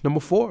McGregor. Number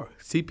 4,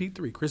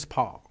 CP3, Chris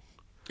Paul.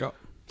 Oh.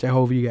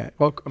 Jehovah, you got?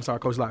 Oh, I'm sorry,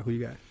 Coach Locke, who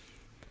you got?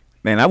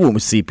 Man, I went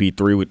with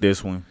CP3 with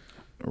this one.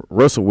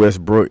 Russell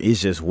Westbrook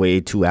is just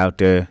way too out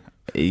there.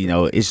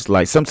 It's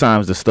like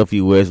sometimes the stuff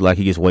he wears, like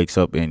he just wakes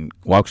up and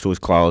walks to his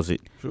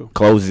closet,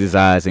 closes his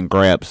eyes and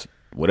grabs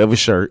whatever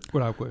shirt,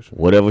 without question,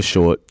 whatever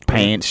short,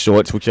 pants,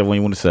 shorts, whichever one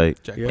you want to say,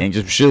 and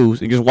just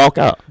shoes and just walk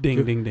out.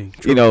 Ding, ding, ding.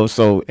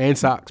 So and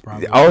socks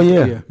probably. Oh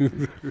yeah.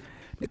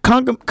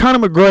 Conor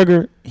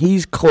McGregor,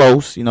 he's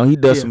close. He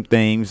does some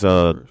things.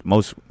 One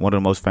of the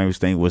most famous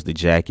things was the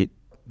jacket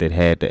that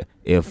had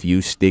the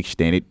FU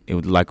stitched in it. It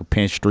was like a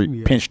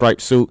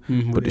pinstripe suit,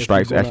 but the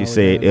stripes actually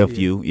said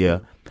FU. Yeah.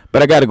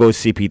 But I got to go with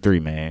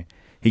CP3, man.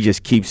 He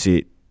just keeps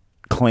it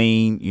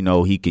clean.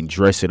 He can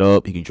dress it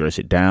up. He can dress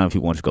it down if he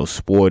wants to go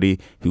sporty.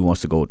 If he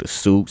wants to go with the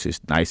suits, it's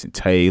nice and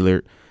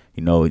tailored.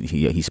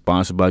 He's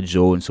sponsored by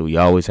Jordan, so he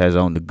always has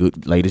on the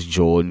good latest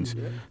Jordans.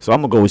 Yeah. So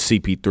I'm going to go with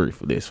CP3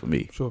 for this for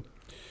me. Sure.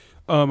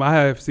 I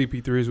have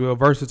CP3 as well.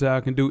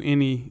 Versatile, can do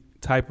any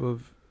type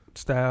of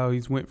style.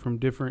 He's went from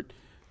different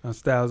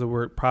styles that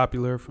were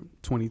popular from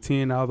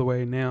 2010 all the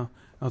way now.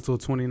 until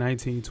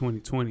 2019,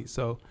 2020.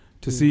 So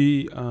to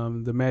see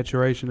the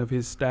maturation of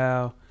his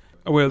style,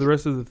 well, the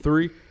rest of the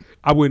three,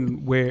 I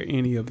wouldn't wear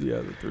any of the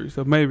other three.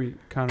 So maybe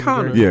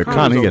Connor. Yeah,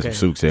 Connor got some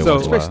suits there.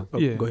 So,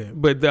 yeah, go ahead.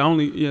 But the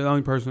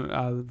only person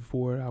out of the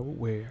four I would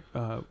wear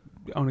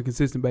on a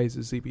consistent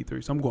basis is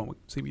CP3. So I'm going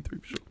with CP3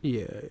 for sure.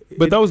 Yeah.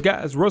 But those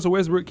guys, Russell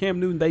Westbrook, Cam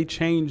Newton, they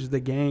changed the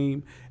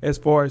game as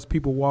far as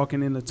people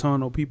walking in the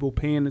tunnel, people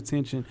paying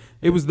attention.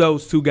 It was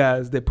those two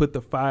guys that put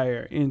the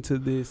fire into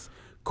this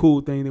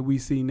cool thing that we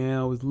see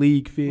now with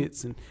league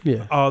fits and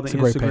all the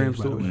Instagram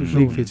stories. For sure.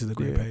 League fits is a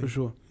great page. For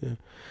sure. Yeah.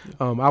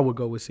 I would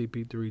go with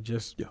CP3.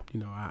 Just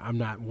I'm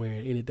not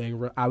wearing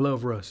anything. I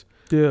love Russ.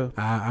 Yeah.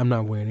 I'm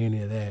not wearing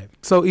any of that.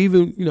 So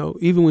even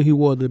when he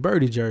wore the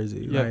Birdie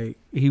jersey, like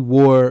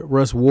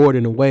Russ wore it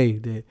in a way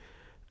that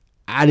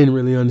I didn't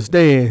really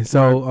understand.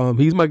 So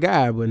he's my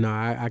guy, but no,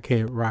 I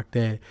can't rock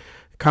that.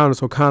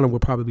 Connor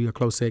would probably be a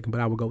close second, but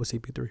I would go with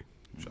CP3.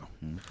 Sure.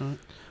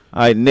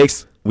 All right,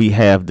 next we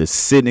have the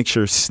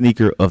signature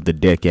sneaker of the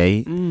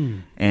decade,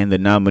 and the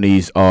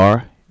nominees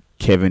are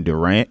Kevin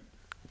Durant,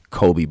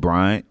 Kobe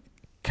Bryant,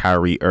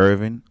 Kyrie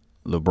Irving,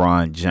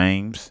 LeBron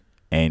James,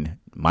 and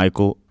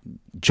Michael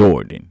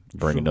Jordan,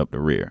 bringing up the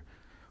rear.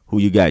 Who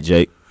you got,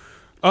 Jake?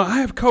 I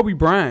have Kobe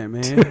Bryant,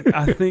 man.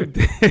 I think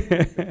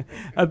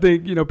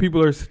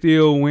people are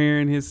still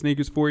wearing his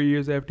sneakers 4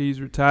 years after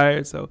he's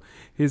retired, so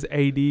his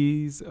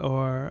ADs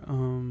are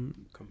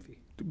comfy,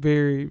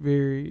 very,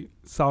 very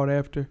sought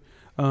after.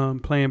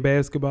 Playing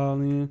basketball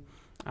in.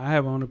 I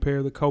have on a pair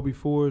of the Kobe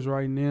 4s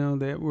right now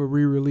that were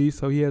re-released,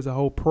 so he has a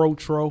whole Pro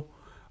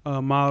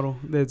model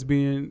that's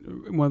being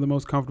one of the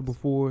most comfortable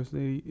 4s.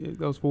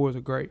 Those 4s are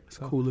great.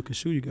 So. Cool looking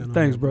shoe you got on.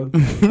 Thanks, brother.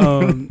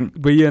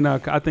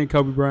 But I think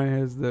Kobe Bryant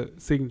has the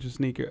signature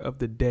sneaker of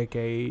the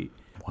decade.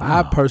 Wow.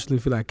 I personally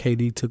feel like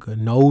KD took a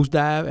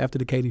nosedive after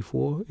the KD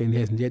 4 and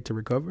hasn't yet to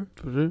recover.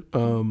 For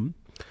sure.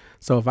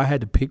 So if I had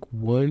to pick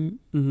one,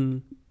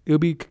 it'll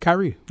be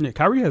Kyrie. Yeah,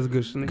 Kyrie has a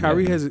good sneaker.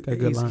 Kyrie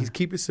he's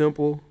keep it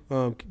simple,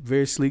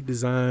 very sleek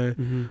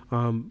design,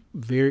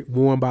 very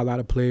worn by a lot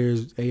of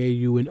players,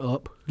 AAU and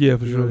up. Yeah,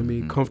 for you sure. know what I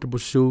mean? Comfortable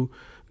shoe,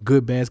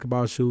 good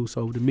basketball shoe.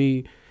 So to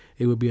me,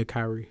 it would be a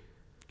Kyrie.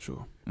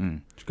 Sure.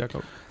 You got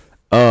Kobe?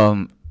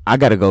 I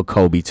got to go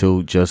Kobe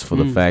too, just for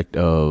the fact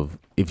of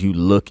if you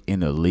look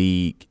in the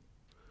league,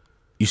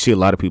 you see a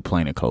lot of people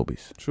playing in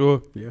Kobe's.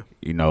 Sure. Yeah.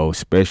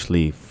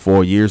 Especially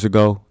 4 years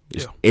ago,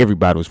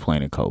 everybody was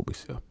playing in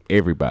Kobe's. Yeah.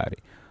 Everybody.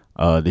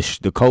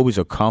 The Kobe's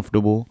are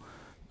comfortable.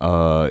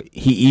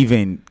 He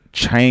even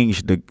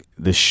changed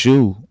the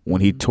shoe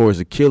when he tore his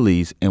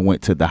Achilles and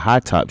went to the high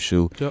top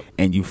shoe. Yep.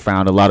 And you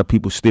found a lot of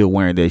people still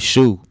wearing that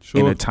shoe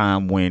in a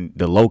time when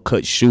the low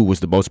cut shoe was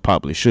the most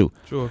popular shoe.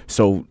 Sure.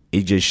 So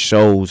it just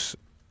shows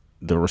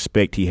the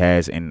respect he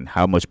has and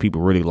how much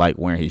people really like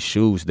wearing his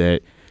shoes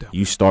that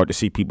you start to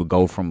see people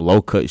go from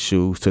low cut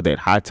shoes to that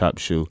high top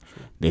shoe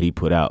that he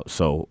put out.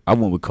 So I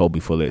went with Kobe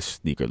for that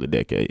sneaker of the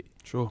decade.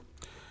 Sure.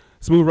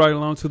 Let's move right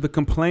along to the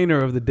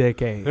complainer of the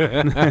decade.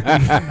 And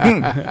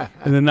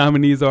the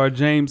nominees are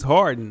James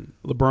Harden,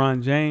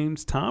 LeBron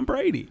James, Tom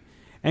Brady,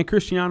 and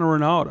Cristiano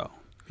Ronaldo.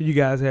 Who you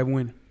guys have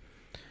winning?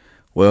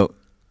 Well,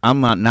 I'm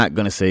not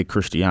going to say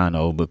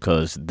Cristiano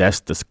because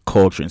that's the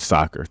culture in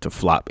soccer to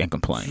flop and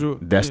complain. Sure.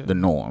 That's the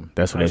norm.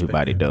 That's what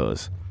everybody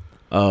does.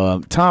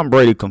 Tom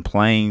Brady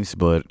complains,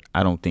 but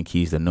I don't think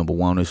he's the number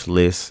one on this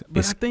list.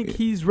 But I think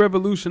he's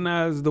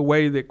revolutionized the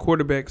way that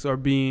quarterbacks are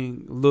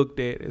being looked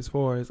at as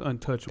far as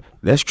untouchable.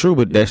 That's true,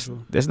 but that's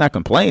not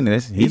complaining.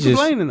 He's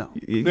complaining, though.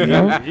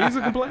 He's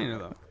a complainer,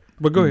 though.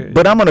 But go ahead.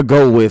 But I'm going to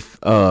go with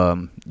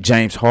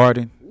James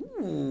Harden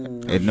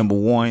at number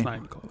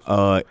one.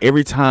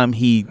 Every time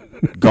he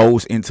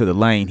goes into the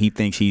lane, he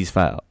thinks he's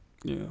fouled.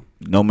 Yeah.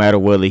 No matter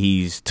whether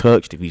he's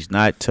touched, if he's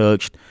not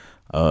touched.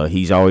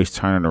 He's always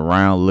turning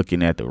around,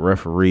 looking at the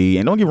referee.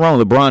 And don't get me wrong,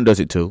 LeBron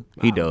does it too.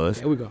 He does.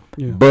 There we go.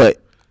 Yeah.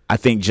 But I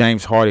think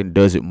James Harden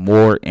does it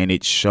more, and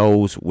it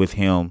shows with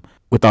him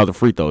with all the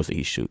free throws that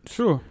he shoots.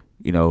 Sure.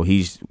 We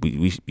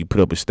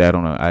put up a stat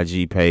on our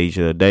IG page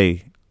the other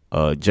day.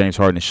 James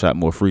Harden has shot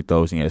more free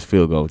throws than he has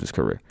field goals in his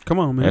career. Come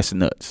on, man. That's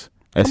nuts.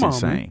 That's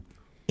insane.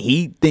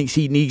 He thinks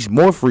he needs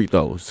more free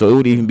throws, so it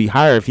would even be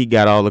higher if he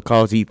got all the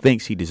calls he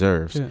thinks he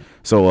deserves. Yeah.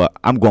 So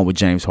I'm going with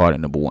James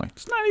Harden number one.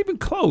 It's not even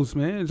close,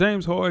 man.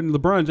 James Harden,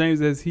 LeBron James,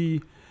 as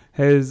he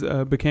has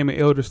became an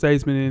elder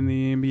statesman in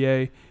the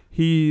NBA,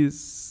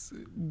 his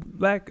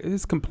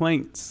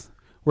complaints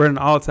were at an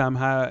all-time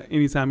high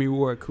anytime he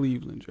wore a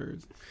Cleveland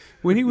jersey.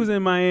 When he was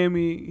in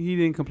Miami, he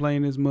didn't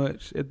complain as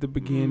much at the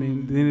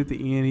beginning. Then at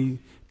the end, he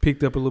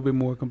picked up a little bit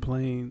more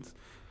complaints.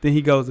 Then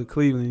he goes to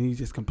Cleveland and he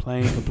just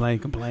complain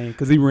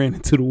because he ran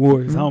into the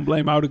Warriors. I don't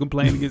blame him. I would have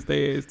complained against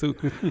their ass too.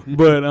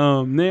 But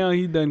now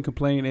he doesn't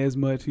complain as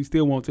much. He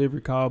still wants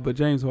every call. But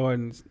James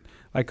Harden,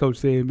 like Coach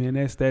said, man,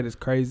 that stat is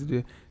crazy.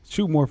 To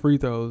shoot more free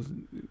throws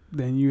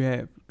than you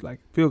have like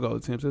field goal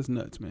attempts. That's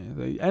nuts,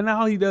 man. And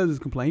all he does is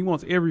complain. He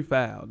wants every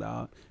foul,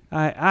 dog.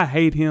 I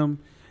hate him.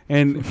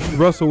 And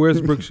Russell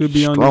Westbrook should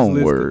be on this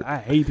list. Word. I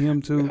hate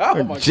him too.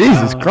 Oh my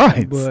Jesus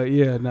Christ! But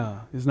yeah,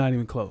 it's not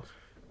even close.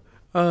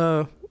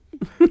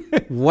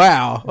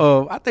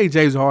 Wow. I think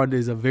James Harden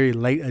is a very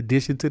late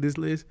addition to this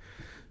list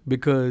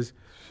because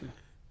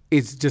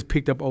it's just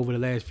picked up over the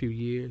last few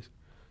years.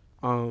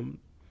 To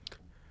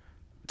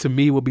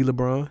me, it would be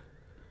LeBron.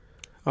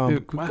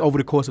 Over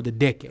the course of the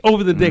decade.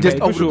 Over the decade, just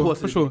for over sure, the course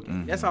for of sure. the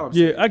decade. That's all I'm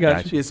saying. Yeah, I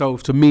got you. Yeah, so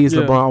to me, it's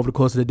LeBron over the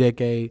course of the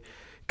decade,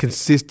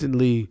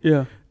 consistently.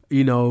 Yeah.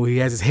 You know, he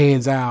has his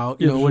hands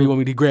out. You know,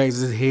 when he grabs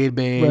his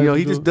headband. Right, you know,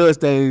 he just does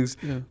things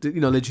to,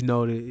 let you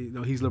know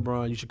that he's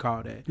LeBron. You should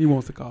call that. He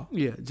wants to call.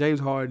 Yeah, James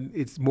Harden.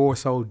 It's more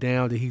so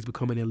down that he's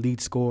become an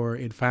elite scorer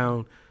and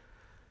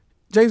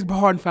James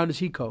Harden found the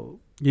cheat code.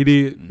 He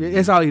did. Yeah,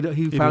 that's all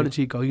he found the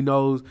cheat code. He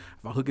knows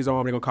if I hook his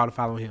arm, they're gonna call the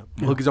foul on him.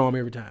 Hook his arm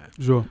every time.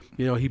 Sure.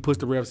 You know, he puts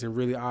the refs in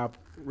really odd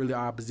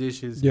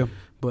positions. Yeah.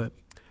 But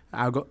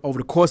I'll go over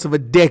the course of a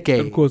decade.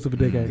 Over the course of a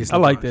decade. I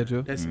like that,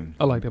 Joe.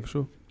 I like that for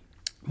sure.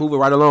 Moving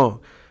right along.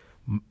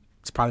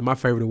 It's probably my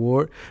favorite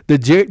award, the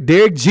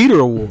Derek Jeter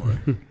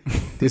Award.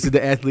 This is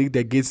the athlete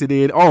that gets it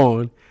in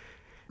on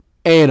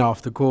and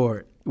off the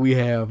court. We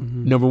have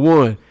number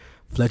 1,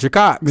 Fletcher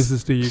Cox.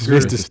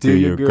 Mr. Steal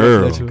Your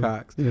Girl. Fletcher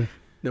Cox. Yeah.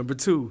 Number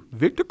 2,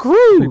 Victor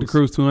Cruz. Victor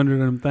Cruz, 200 of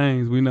them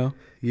things, we know.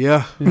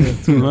 Yeah.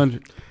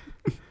 200.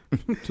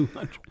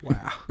 200.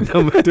 Wow.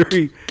 Number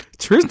 3,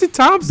 Tristan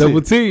Thompson.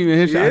 Double team,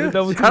 man. Shout out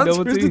to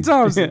double Tristan team.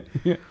 Thompson.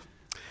 Yeah.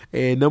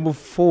 And number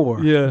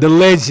 4, Yeah. the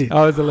legend.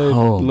 Oh, it's a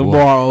legend.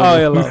 Lamar Odom. Oh,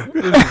 hello.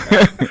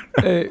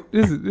 Hey,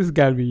 this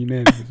got to be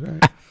unanimous,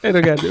 right? Hey,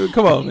 don't got to do it.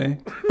 Come on,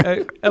 man.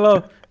 Hey,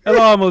 hello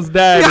almost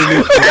died in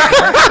this shit.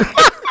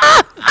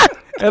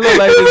 Hello,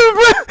 like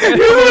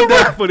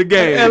this. For the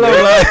game. Hello,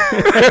 like.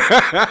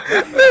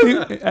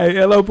 Hey,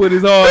 hello, put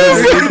his arm.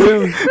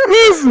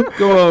 Listen.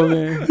 Come on,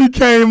 man. He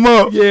came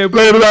up. Yeah,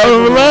 played it out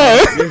on the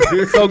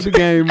line. Soak the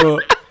game up.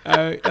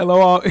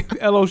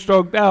 Hello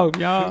stroked out,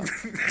 y'all.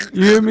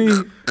 You hear me?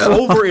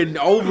 Over and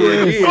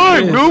over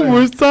again.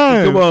 Numerous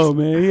times. Come on,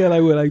 man. He had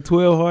like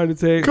 12 heart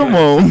attacks. Come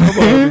on,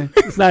 man.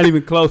 It's not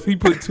even close. He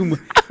put too much.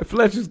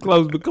 Fletcher's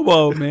close, but come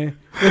on, man.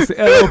 Listen,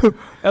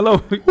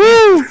 hello.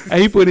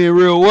 And he put in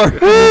real work.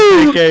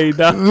 Okay,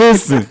 dog.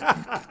 Listen.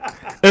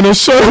 And a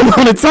short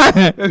amount of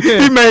time,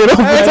 he made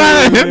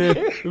overtime.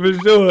 For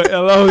sure.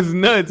 Hello is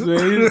nuts,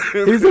 man.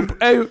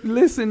 Hey,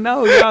 listen,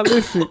 no, y'all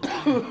listen.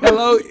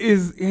 Hello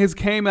has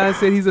came out and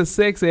said he's a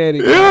sex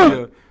addict.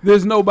 Yeah.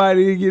 There's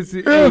nobody that gets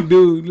it. Hey,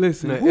 dude,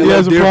 listen. He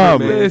has a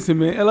problem. Man. Listen,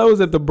 man. Hello was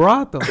at the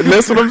brothel.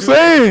 That's what I'm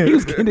saying. He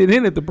was getting it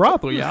in at the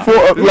brothel, y'all.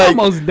 He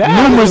almost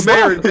died.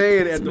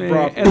 At the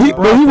brothel.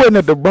 But he wasn't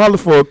at the brothel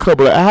for a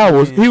couple of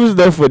hours. Man. He was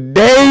there for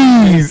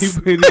days.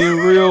 He put in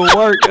real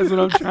work. That's what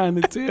I'm trying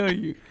to tell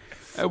you.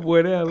 That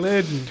boy, that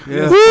legend.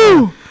 Yeah.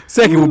 Woo.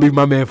 Second would be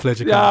my man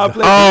Fletcher.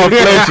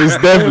 Fletcher's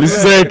definitely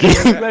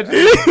second.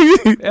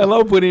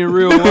 Hello put in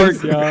real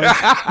work, y'all.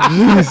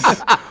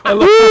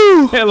 Hello.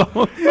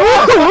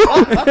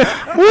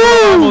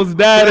 Almost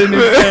died in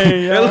this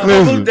game, y'all.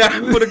 Almost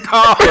died for the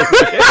cause.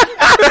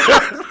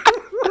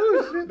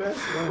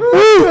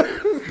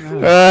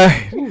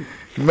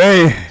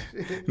 Man,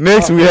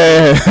 next we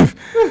have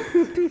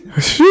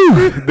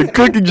the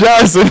Cookie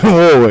Johnson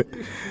Award.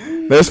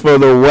 That's for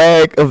the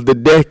wag of the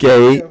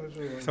decade.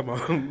 Come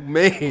on,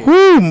 man.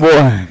 Woo,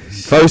 boy.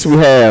 First we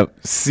have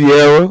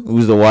Sierra,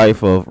 who's the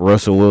wife of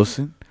Russell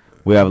Wilson.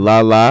 We have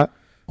Lala,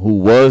 who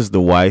was the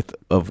wife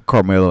of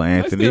Carmelo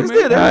Anthony.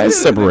 It's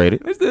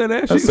separated. It's still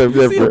that. She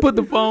still put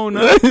the phone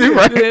up.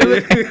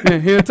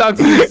 Right. Here, talk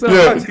to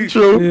yourself. Yeah,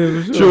 true.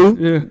 Yeah, for sure.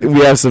 True. Yeah. We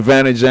have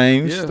Savannah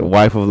James, the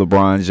wife of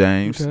LeBron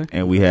James. Okay.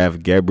 And we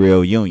have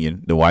Gabrielle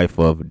Union, the wife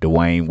of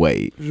Dwayne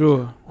Wade.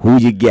 Sure. Who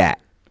you got?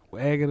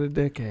 Wag of the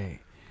decade.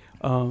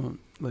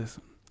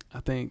 Listen,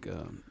 I think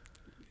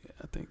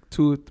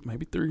 2,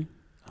 maybe 3,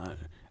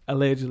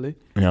 allegedly.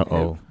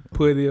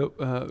 Put it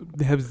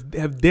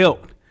have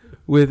dealt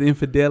with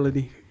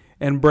infidelity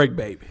and break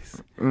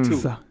babies. 2.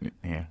 So,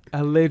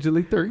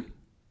 allegedly 3.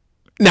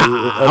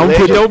 Nah,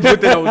 don't put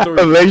that on 3.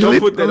 Allegedly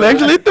 3.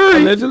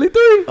 Allegedly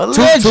 3.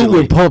 2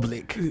 in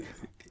public.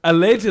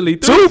 Allegedly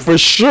 3. 2 for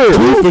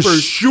sure. 2 for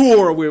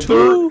sure. With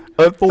 2.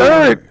 A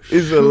third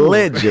is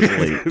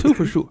allegedly. 2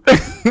 for sure.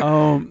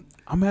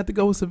 I'm gonna have to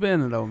go with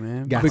Savannah though,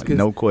 man. Because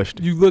no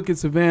question. You look at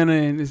Savannah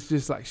and it's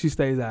just like she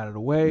stays out of the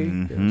way.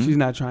 Mm-hmm. She's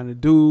not trying to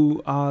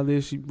do all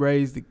this. She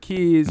raised the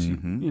kids.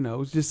 Mm-hmm. She,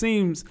 it just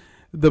seems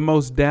the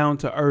most down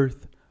to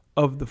earth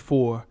of the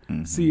 4.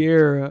 Mm-hmm.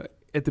 Sierra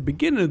at the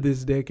beginning of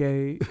this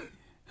decade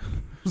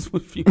was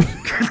with Future.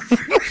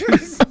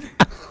 It's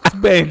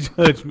bad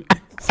judgment.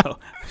 So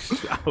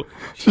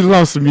she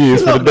lost some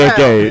years for the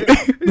decade.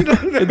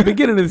 At the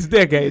beginning of this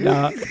decade,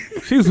 dog,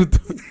 she was with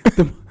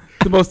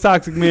the most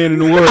toxic man in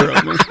the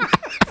world, man.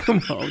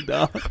 Come on,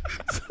 dog.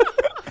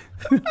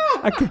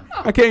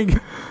 I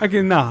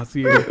can't. Nah,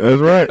 see it.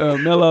 That's right.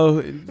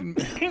 Melo,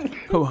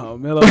 come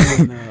on, Melo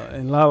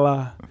and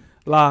La.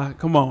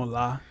 Come on,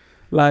 La.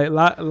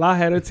 La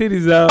had her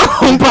titties out.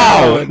 On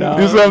power, dog.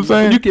 You see what I'm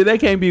saying? They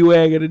can't be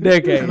wag of the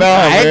decade.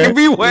 Nah, they can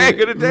be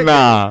wag of the decade.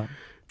 Nah.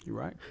 You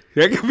right.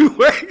 They can be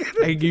wag.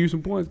 I can give you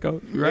some points,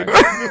 coach. You right.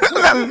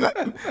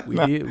 We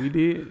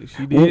did.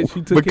 She did.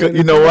 She took care of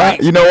You know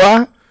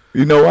why?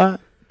 You know why?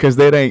 Because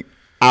that ain't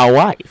our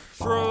wife.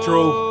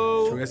 True.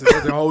 That's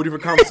a whole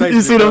different conversation.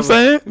 You see what I'm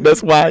saying?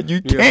 That's why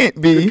you can't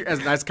be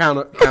that's kind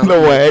of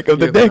the whack of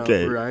the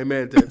decade. I ain't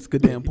mad at that. That's a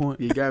good damn point.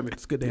 You got me.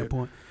 It's a good damn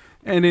point.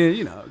 And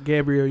then,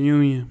 Gabrielle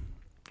Union.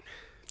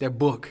 That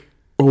book.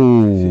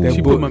 Ooh.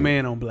 She put my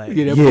man on blast.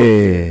 Yeah.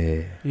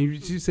 That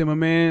And she said my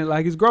man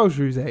like his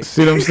groceries ate.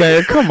 See what I'm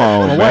saying? Come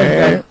on,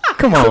 man.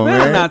 Come on, man.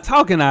 man. Not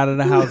talking out of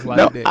the house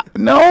like that.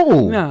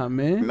 No. Nah,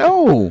 man.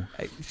 No.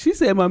 She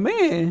said my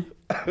man.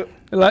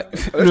 Like,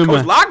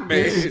 Coach Lock,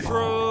 man.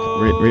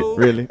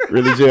 Really,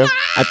 Jeff?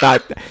 I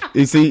thought,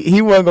 you see,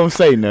 he wasn't going to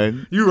say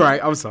nothing. You right.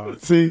 I'm sorry.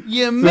 See?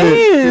 Your man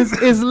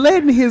is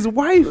letting his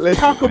wife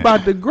talk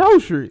about the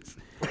groceries.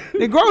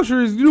 The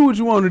groceries, do what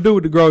you want to do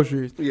with the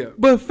groceries. Yeah.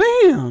 But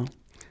fam.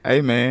 Hey,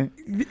 man.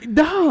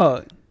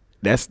 Dog.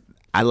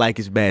 I like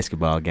his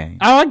basketball game.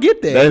 Oh, I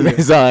get that.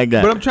 That's all I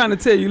got. But I'm trying to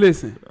tell you,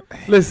 listen.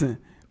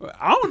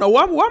 I don't know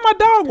why my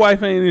dog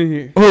wife ain't in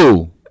here.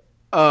 Who?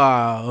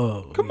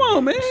 Come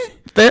on, man.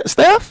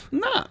 Steph?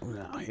 Nah,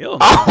 hell no.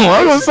 Oh,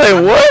 I'm going to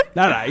say what?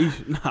 Not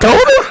Aisha. Nah.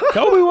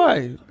 Kobe?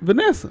 wife.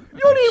 Vanessa. You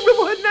don't even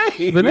remember her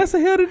name. Vanessa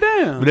held it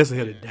down. Vanessa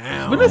held it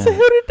down.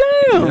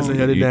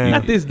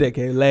 Not this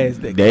decade,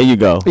 last decade. There you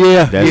go.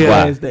 Yeah. That's why.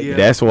 Last decade.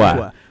 That's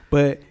why.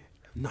 But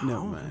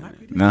No,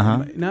 man.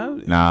 Uh-huh. No.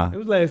 Nah. It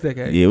was last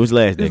decade. Yeah, it was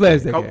last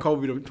decade.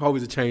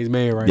 Kobe's a changed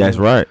man right That's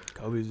now. right.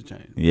 Kobe's a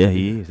change. Yeah,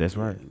 he is. That's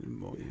right.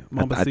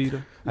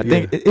 Mambacita. I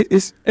think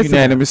it's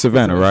unanimous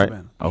Savannah, right?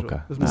 Savannah, Okay.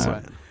 sure. That's my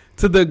right.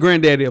 To the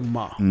granddaddy of them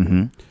all.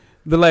 Mm-hmm.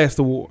 The last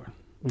award.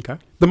 Okay.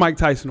 The Mike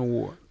Tyson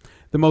Award.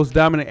 The most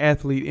dominant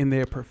athlete in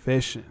their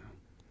profession.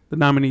 The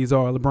nominees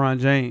are LeBron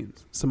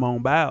James,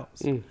 Simone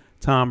Biles,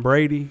 Tom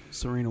Brady,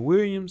 Serena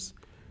Williams,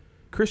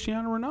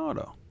 Cristiano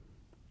Ronaldo.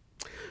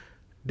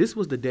 This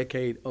was the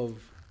decade of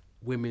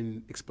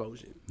women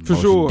explosion. For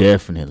sure.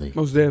 Definitely.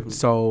 Most definitely.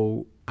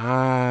 So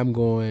I'm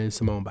going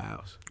Simone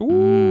Biles.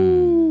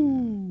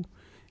 Ooh.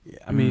 Yeah,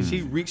 I mean,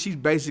 She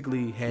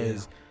basically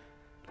has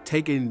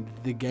taken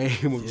the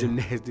game of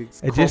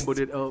gymnastics, crumbled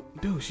it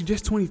up. Dude, she's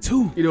just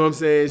 22. You know what I'm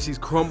saying? She's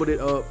crumbled it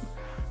up,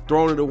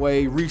 thrown it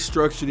away,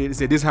 restructured it, and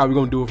said, this is how we're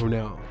going to do it from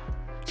now on.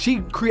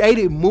 She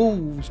created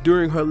moves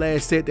during her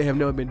last set that have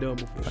never been done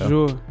before.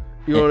 Sure.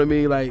 You know what I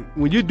mean? Like,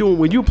 when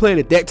you're playing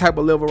at that type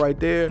of level right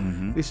there,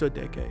 it's your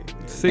decade.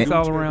 6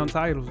 all-around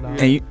titles, dog.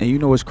 And you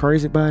know what's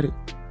crazy about it?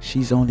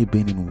 She's only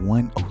been in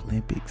one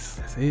Olympics.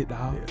 That's it,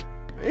 dog.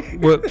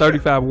 Well,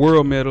 35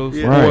 world medals,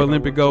 4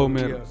 Olympic gold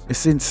medals.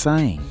 It's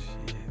insane.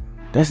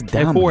 That's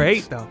dominant. And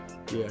 4'8", though.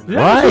 Yeah.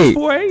 Right.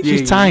 4'8".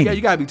 She's tiny.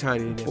 You got to be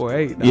tiny in that.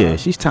 4'8", dog. Yeah,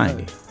 she's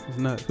tiny. It's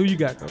nuts. Who you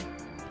got, though?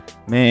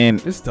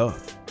 Man. It's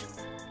tough.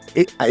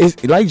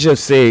 It's like Jeff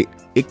said,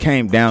 it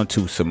came down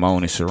to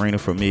Simone and Serena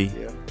for me.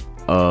 Yeah.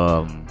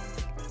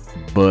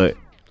 But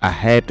I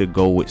had to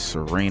go with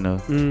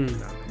Serena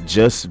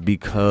just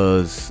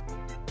because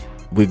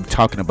we're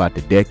talking about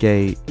the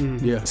decade.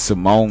 Yeah.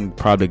 Simone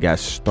probably got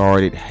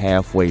started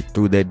halfway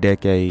through that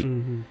decade.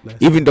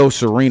 Even though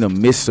Serena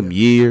missed some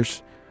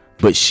years,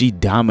 but she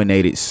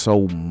dominated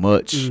so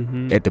much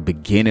at the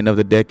beginning of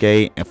the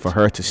decade, and for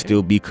her to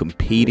still be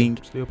competing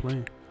Still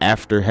playing.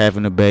 after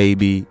having a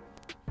baby,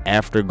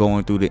 after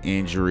going through the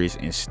injuries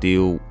and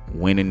still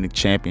winning the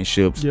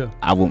championships,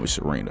 I went with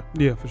Serena.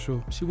 Yeah, for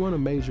sure. She won a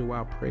major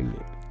while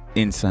pregnant.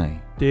 Insane.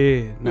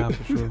 Yeah, nah,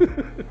 for sure.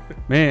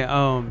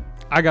 Man,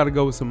 I got to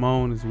go with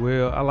Simone as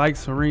well. I like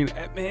Serena.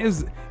 Man,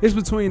 it's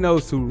between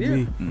those two to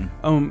me.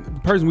 The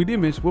person we did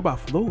mention, what about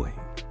Floyd?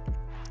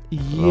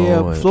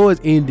 Yeah,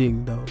 Floyd's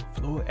ending though.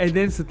 Floyd, and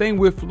then it's the thing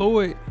with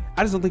Floyd.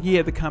 I just don't think he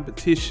had the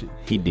competition.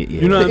 He did,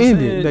 yeah. You know what I'm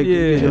ending.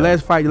 saying?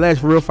 Like, the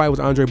last real fight was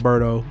Andre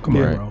Berto. Come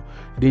on, Right. bro.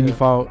 Then you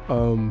fought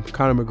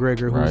Conor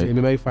McGregor, who's an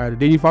MMA fighter.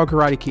 Then you fought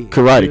Karate Kid.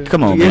 Come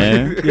on,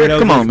 man.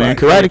 Come on, man.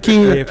 Karate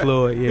Kid. Yeah,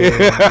 Floyd.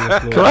 Yeah,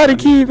 Floyd. Karate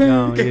Kid, man.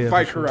 No, yeah,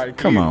 Fight for sure. Karate Kid.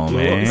 Come on,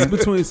 man. It's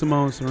between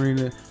Simone and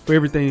Serena for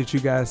everything that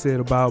you guys said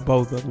about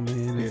both of them,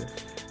 man.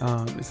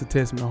 It's a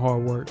testament to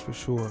hard work for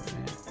sure,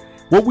 man.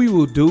 What we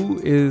will do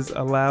is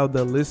allow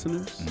the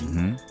listeners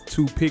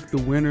to pick the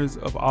winners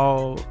of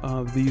all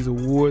of these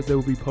awards that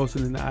will be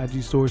posted in the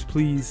IG stories.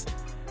 Please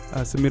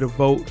submit a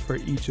vote for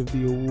each of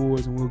the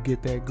awards, and we'll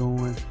get that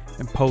going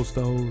and post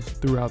those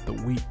throughout the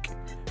week.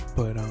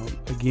 But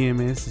again,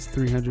 man, this is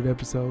 300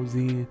 episodes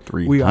in.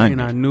 300. We are in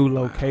our new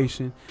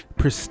location,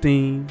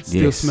 pristine,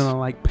 still smelling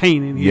like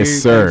paint in here.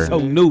 Yes, sir. So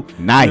new. Nice. You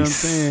know what I'm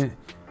saying?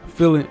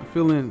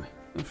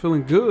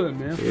 Feeling good,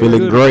 man.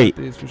 Feeling good great.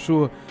 about this, for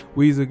sure.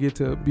 Weezy will get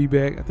to be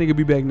back. I think he'll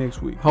be back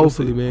next week.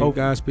 Hopefully, man.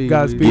 Hopefully.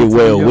 Godspeed. Get to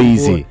well, the young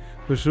Weezy. boy,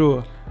 for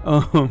sure.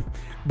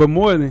 But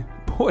more than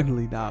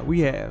importantly, dog,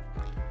 we have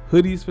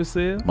hoodies for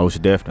sale.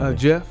 Most definitely.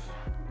 Jeff,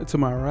 to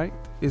my right,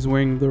 is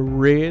wearing the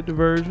red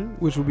version,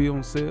 which will be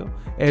on sale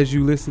as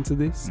you listen to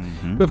this.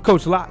 We have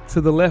Coach Locke to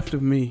the left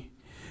of me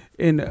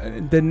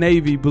in the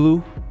navy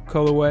blue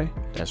colorway,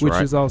 which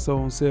is also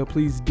on sale.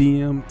 Please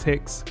DM,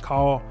 text,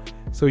 call,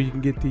 so you can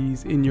get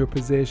these in your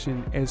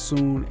possession as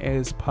soon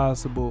as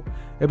possible.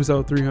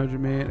 Episode 300,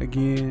 man.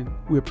 Again,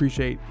 we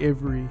appreciate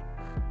every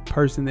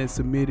person that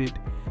submitted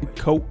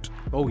coat.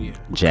 Oh, yeah.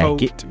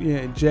 Jacket.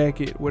 Coat,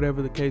 jacket,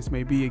 whatever the case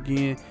may be.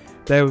 Again,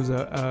 that was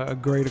a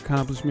great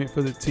accomplishment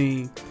for the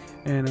team.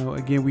 And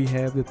again, we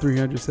have the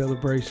 300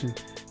 celebration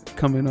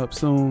coming up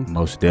soon.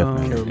 Most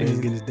definitely. Cameraman's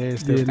getting his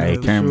dance step. Hey,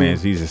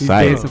 cameraman's, he's He's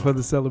excited. dancing for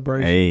the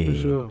celebration. Hey. For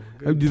sure.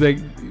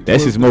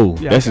 That's his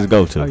move. Yeah, That's his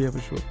go-to. Oh, yeah, for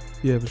sure.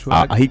 Yeah, for sure.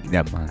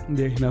 Never mind.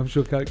 Yeah, no, for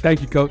sure.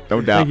 Thank you, Coach.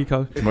 No doubt. Thank you,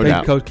 Coach. No Thank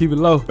doubt. you, Coach. Keep it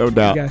low. No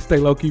doubt. You gotta stay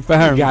low key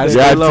firing. You gotta Stay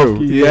stay low low.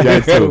 key. Yeah.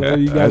 That's true.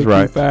 You gotta That's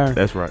right. keep firing.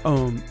 That's right.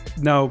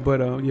 No, but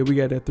yeah, we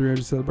got that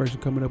 300 celebration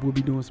coming up. We'll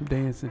be doing some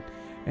dancing.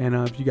 And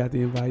if you got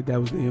the invite, that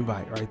was the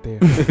invite right there.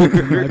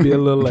 It might be a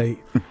little late,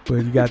 but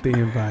you got the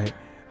invite.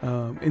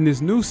 In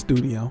this new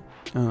studio,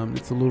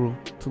 it's a little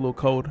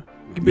colder.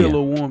 It can be a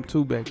little warm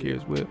too back here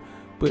as well.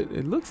 But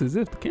it looks as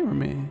if the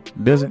cameraman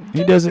Doesn't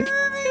he? Doesn't.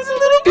 he's a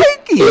little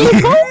cakey. You look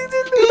cold.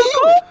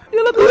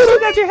 You look cold. You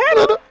got your hat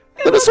on.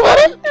 Little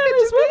sweater.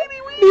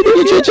 Need to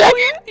get your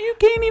jacket. You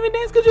can't even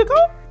dance because you're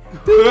cold.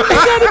 You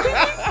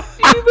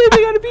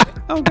got a pee.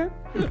 Okay.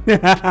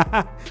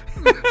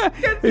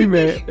 Hey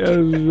man,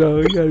 you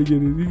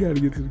gotta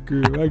get to the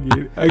crib.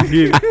 I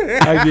get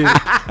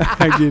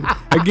it.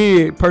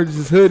 Again,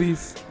 purchases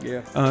hoodies.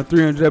 Yeah.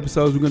 300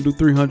 episodes. We're gonna do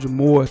 300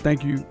 more.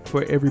 Thank you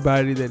for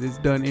everybody that has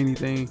done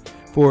anything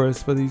for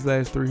us for these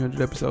last 300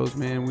 episodes,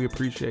 man. We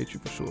appreciate you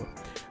for sure.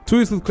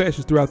 Tweet us with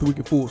questions throughout the week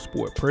at Full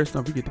Sport Press.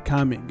 Don't forget to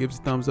comment, give us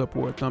a thumbs up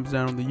or a thumbs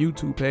down on the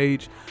YouTube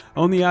page.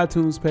 On the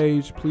iTunes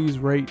page, please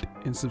rate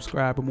and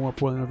subscribe. But more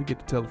importantly, don't forget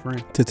to tell a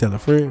friend. To tell a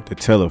friend. To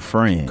tell a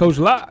friend. Coach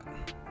Locke.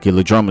 Get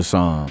a drummer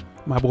song.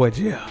 My boy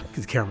Jeff.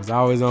 Because camera's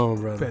always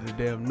on, brother. Better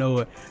damn know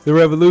it. The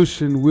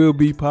Revolution will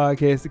be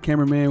podcast. The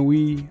cameraman,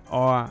 we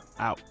are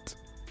out.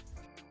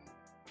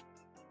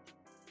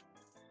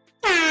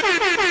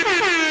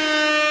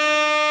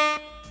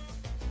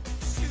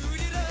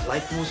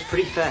 Life moves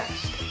pretty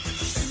fast.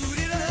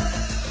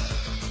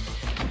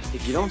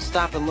 If you don't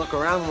stop and look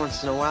around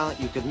once in a while,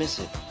 you could miss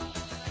it.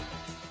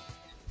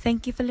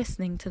 Thank you for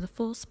listening to the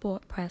Full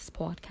Sport Press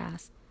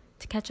podcast.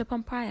 To catch up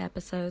on prior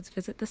episodes,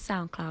 visit the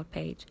SoundCloud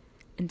page.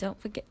 And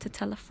don't forget to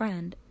tell a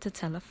friend to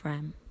tell a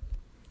friend.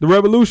 The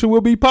Revolution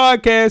will be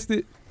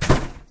podcasted.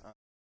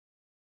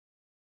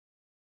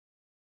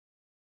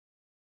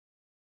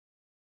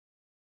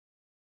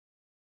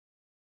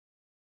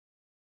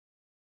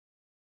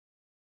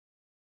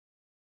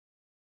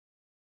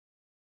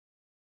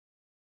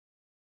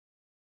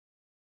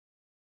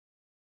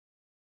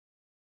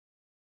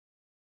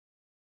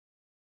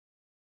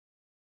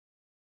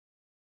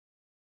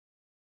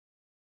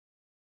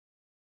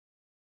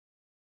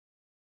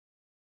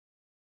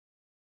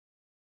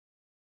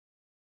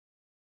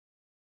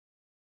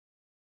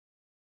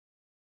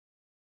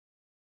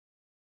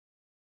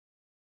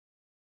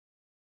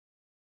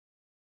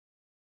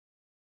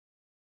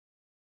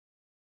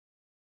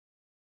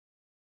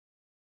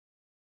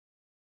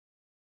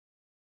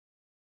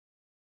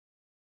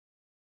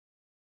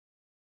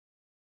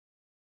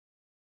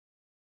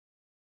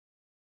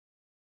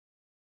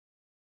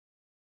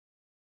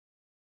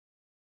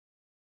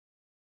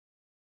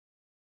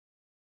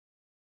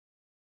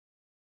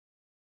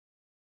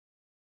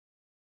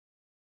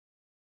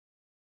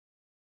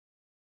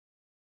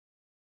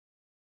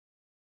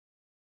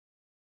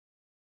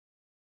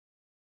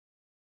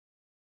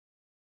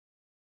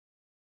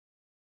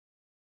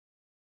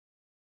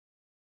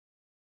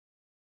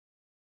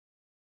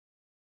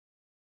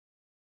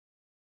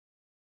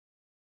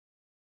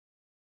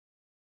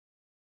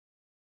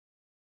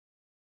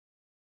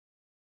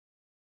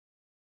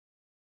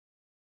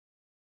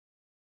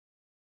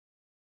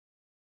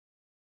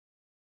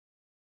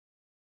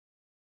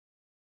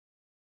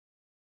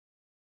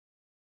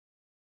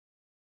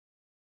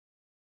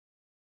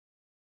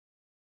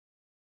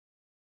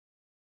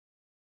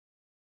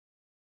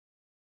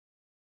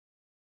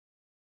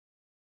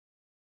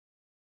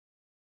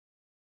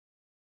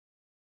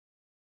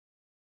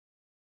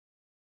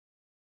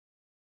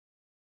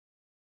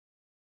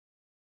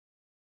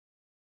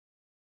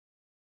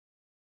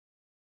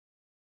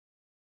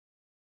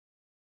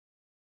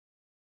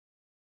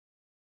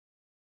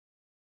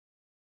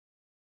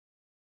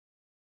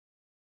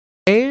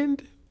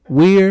 And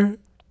we're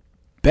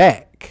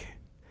back.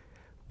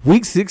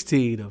 Week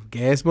 16 of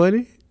Gas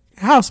Money,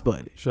 House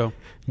Money. Sure.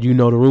 You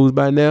know the rules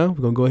by now.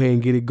 We're going to go ahead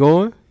and get it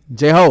going.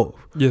 J-Ho,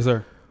 Yes,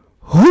 sir.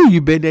 who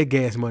you bet that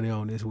gas money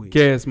on this week?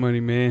 Gas money,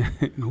 man.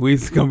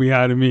 Week's going to be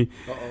out of me.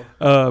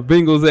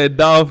 Bengals at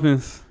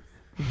Dolphins.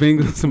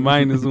 Bengals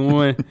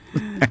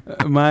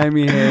 -1.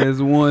 Miami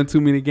has won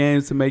too many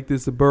games to make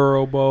this a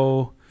Burrow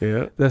Bowl.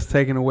 Yeah. That's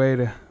taking away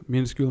the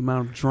minuscule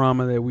amount of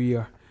drama that we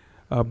are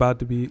about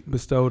to be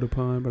bestowed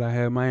upon. But I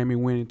have Miami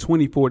winning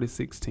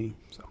 24-16.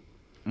 So,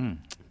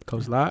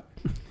 Coach Lott?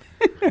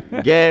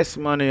 Gas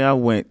money, I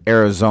went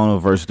Arizona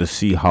versus the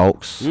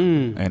Seahawks.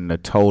 And the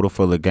total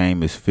for the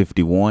game is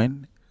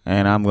 51.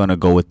 And I'm going to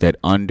go with that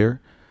under.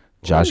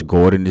 Josh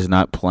Gordon is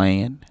not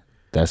playing.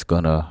 That's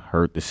going to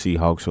hurt the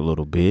Seahawks a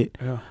little bit.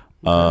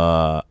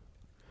 yeah.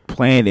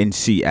 Playing in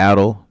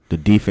Seattle, the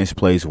defense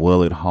plays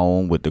well at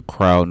home with the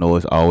crowd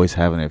noise always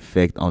having an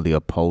effect on the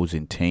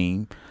opposing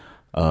team.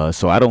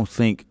 So I don't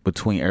think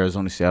between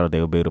Arizona and Seattle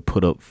they'll be able to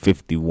put up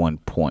 51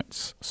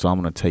 points. So I'm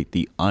going to take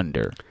the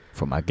under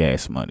for my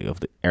gas money of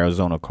the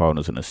Arizona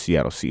Cardinals and the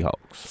Seattle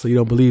Seahawks. So you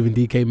don't believe in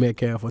DK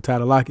Metcalf or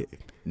Tyler Lockett?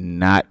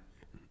 Not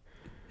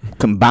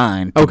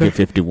combined to get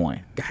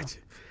 51. Gotcha.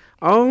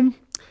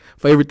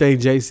 For everything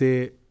Jay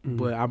said,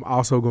 but I'm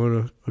also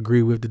going to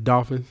agree with the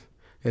Dolphins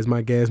as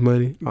my gas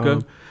money.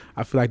 Okay.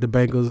 I feel like the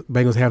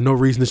Bengals have no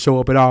reason to show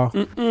up at all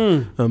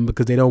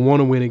because they don't want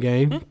to win a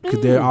game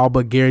because they're all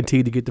but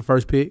guaranteed to get the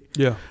first pick.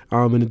 Yeah.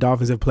 And the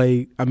Dolphins have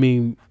played. I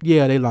mean,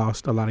 yeah, they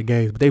lost a lot of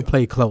games, but they've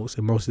played close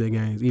in most of their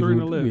games. Even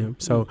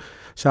 3-11. So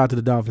shout out to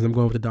the Dolphins. I'm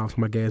going with the Dolphins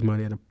for my gas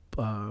money at a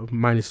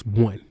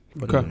 -1.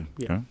 Okay.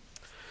 Yeah.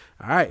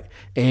 All right.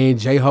 And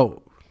J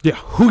Ho. Yeah.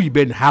 Who you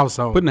betting the house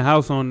on? Putting the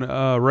house on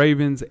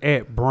Ravens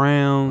at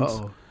Browns.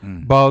 Uh-oh.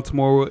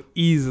 Baltimore will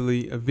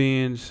easily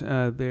avenge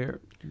their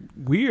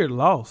weird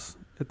loss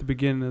at the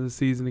beginning of the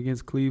season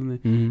against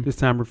Cleveland. This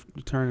time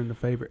returning the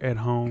favor at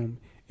home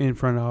in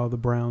front of all the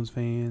Browns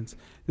fans.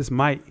 This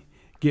might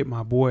get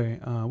my boy,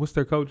 what's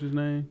their coach's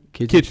name?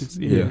 Kitchens.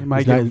 Yeah. It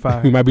might get him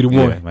fired. He might be the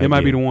one. It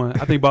might be the one.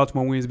 I think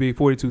Baltimore wins big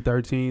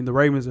 42-13. The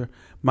Ravens are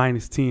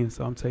 -10,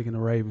 so I'm taking the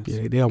Ravens.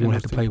 Yeah, they don't want to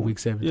have to play week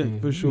 17. Yeah,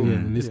 for sure. Yeah,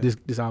 and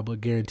this all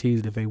but guarantees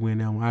it if they win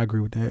that one. I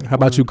agree with that. How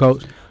about you,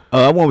 Coach?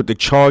 I went with the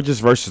Chargers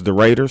versus the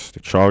Raiders. The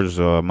Chargers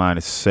are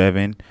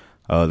 -7.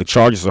 The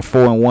Chargers are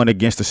 4-1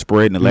 against the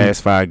spread in the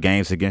last 5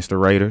 games against the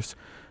Raiders.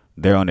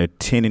 They're on a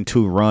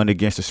 10-2 run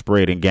against the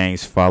spread in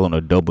games following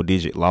a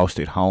double-digit loss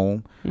at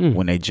home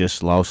when they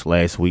just lost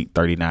last week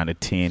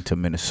 39-10 to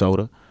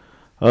Minnesota.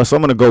 So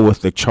I'm going to go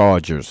with the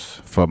Chargers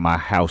for my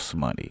house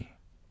money.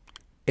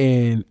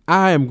 And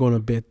I am going to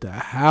bet the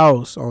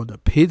house on the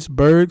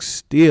Pittsburgh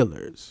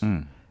Steelers.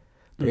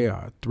 They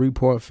are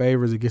 3-point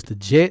favorites against the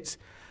Jets.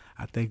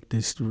 I think the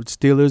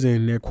Steelers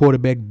and their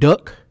quarterback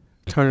Duck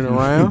turning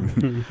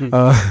around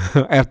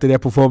after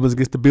that performance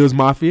against the Bills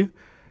Mafia.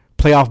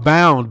 Playoff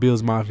bound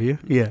Bills Mafia.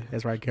 Yeah,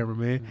 that's right,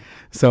 cameraman.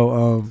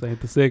 So This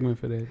ain't the segment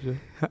for that, Jay.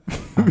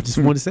 I just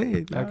want to say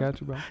it. I got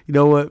you, bro. You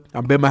know what?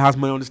 I bet my house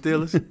money on the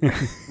Steelers.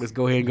 Let's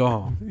go ahead and go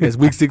home. It's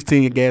week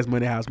 16 of gas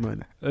money, house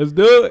money. Let's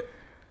do it.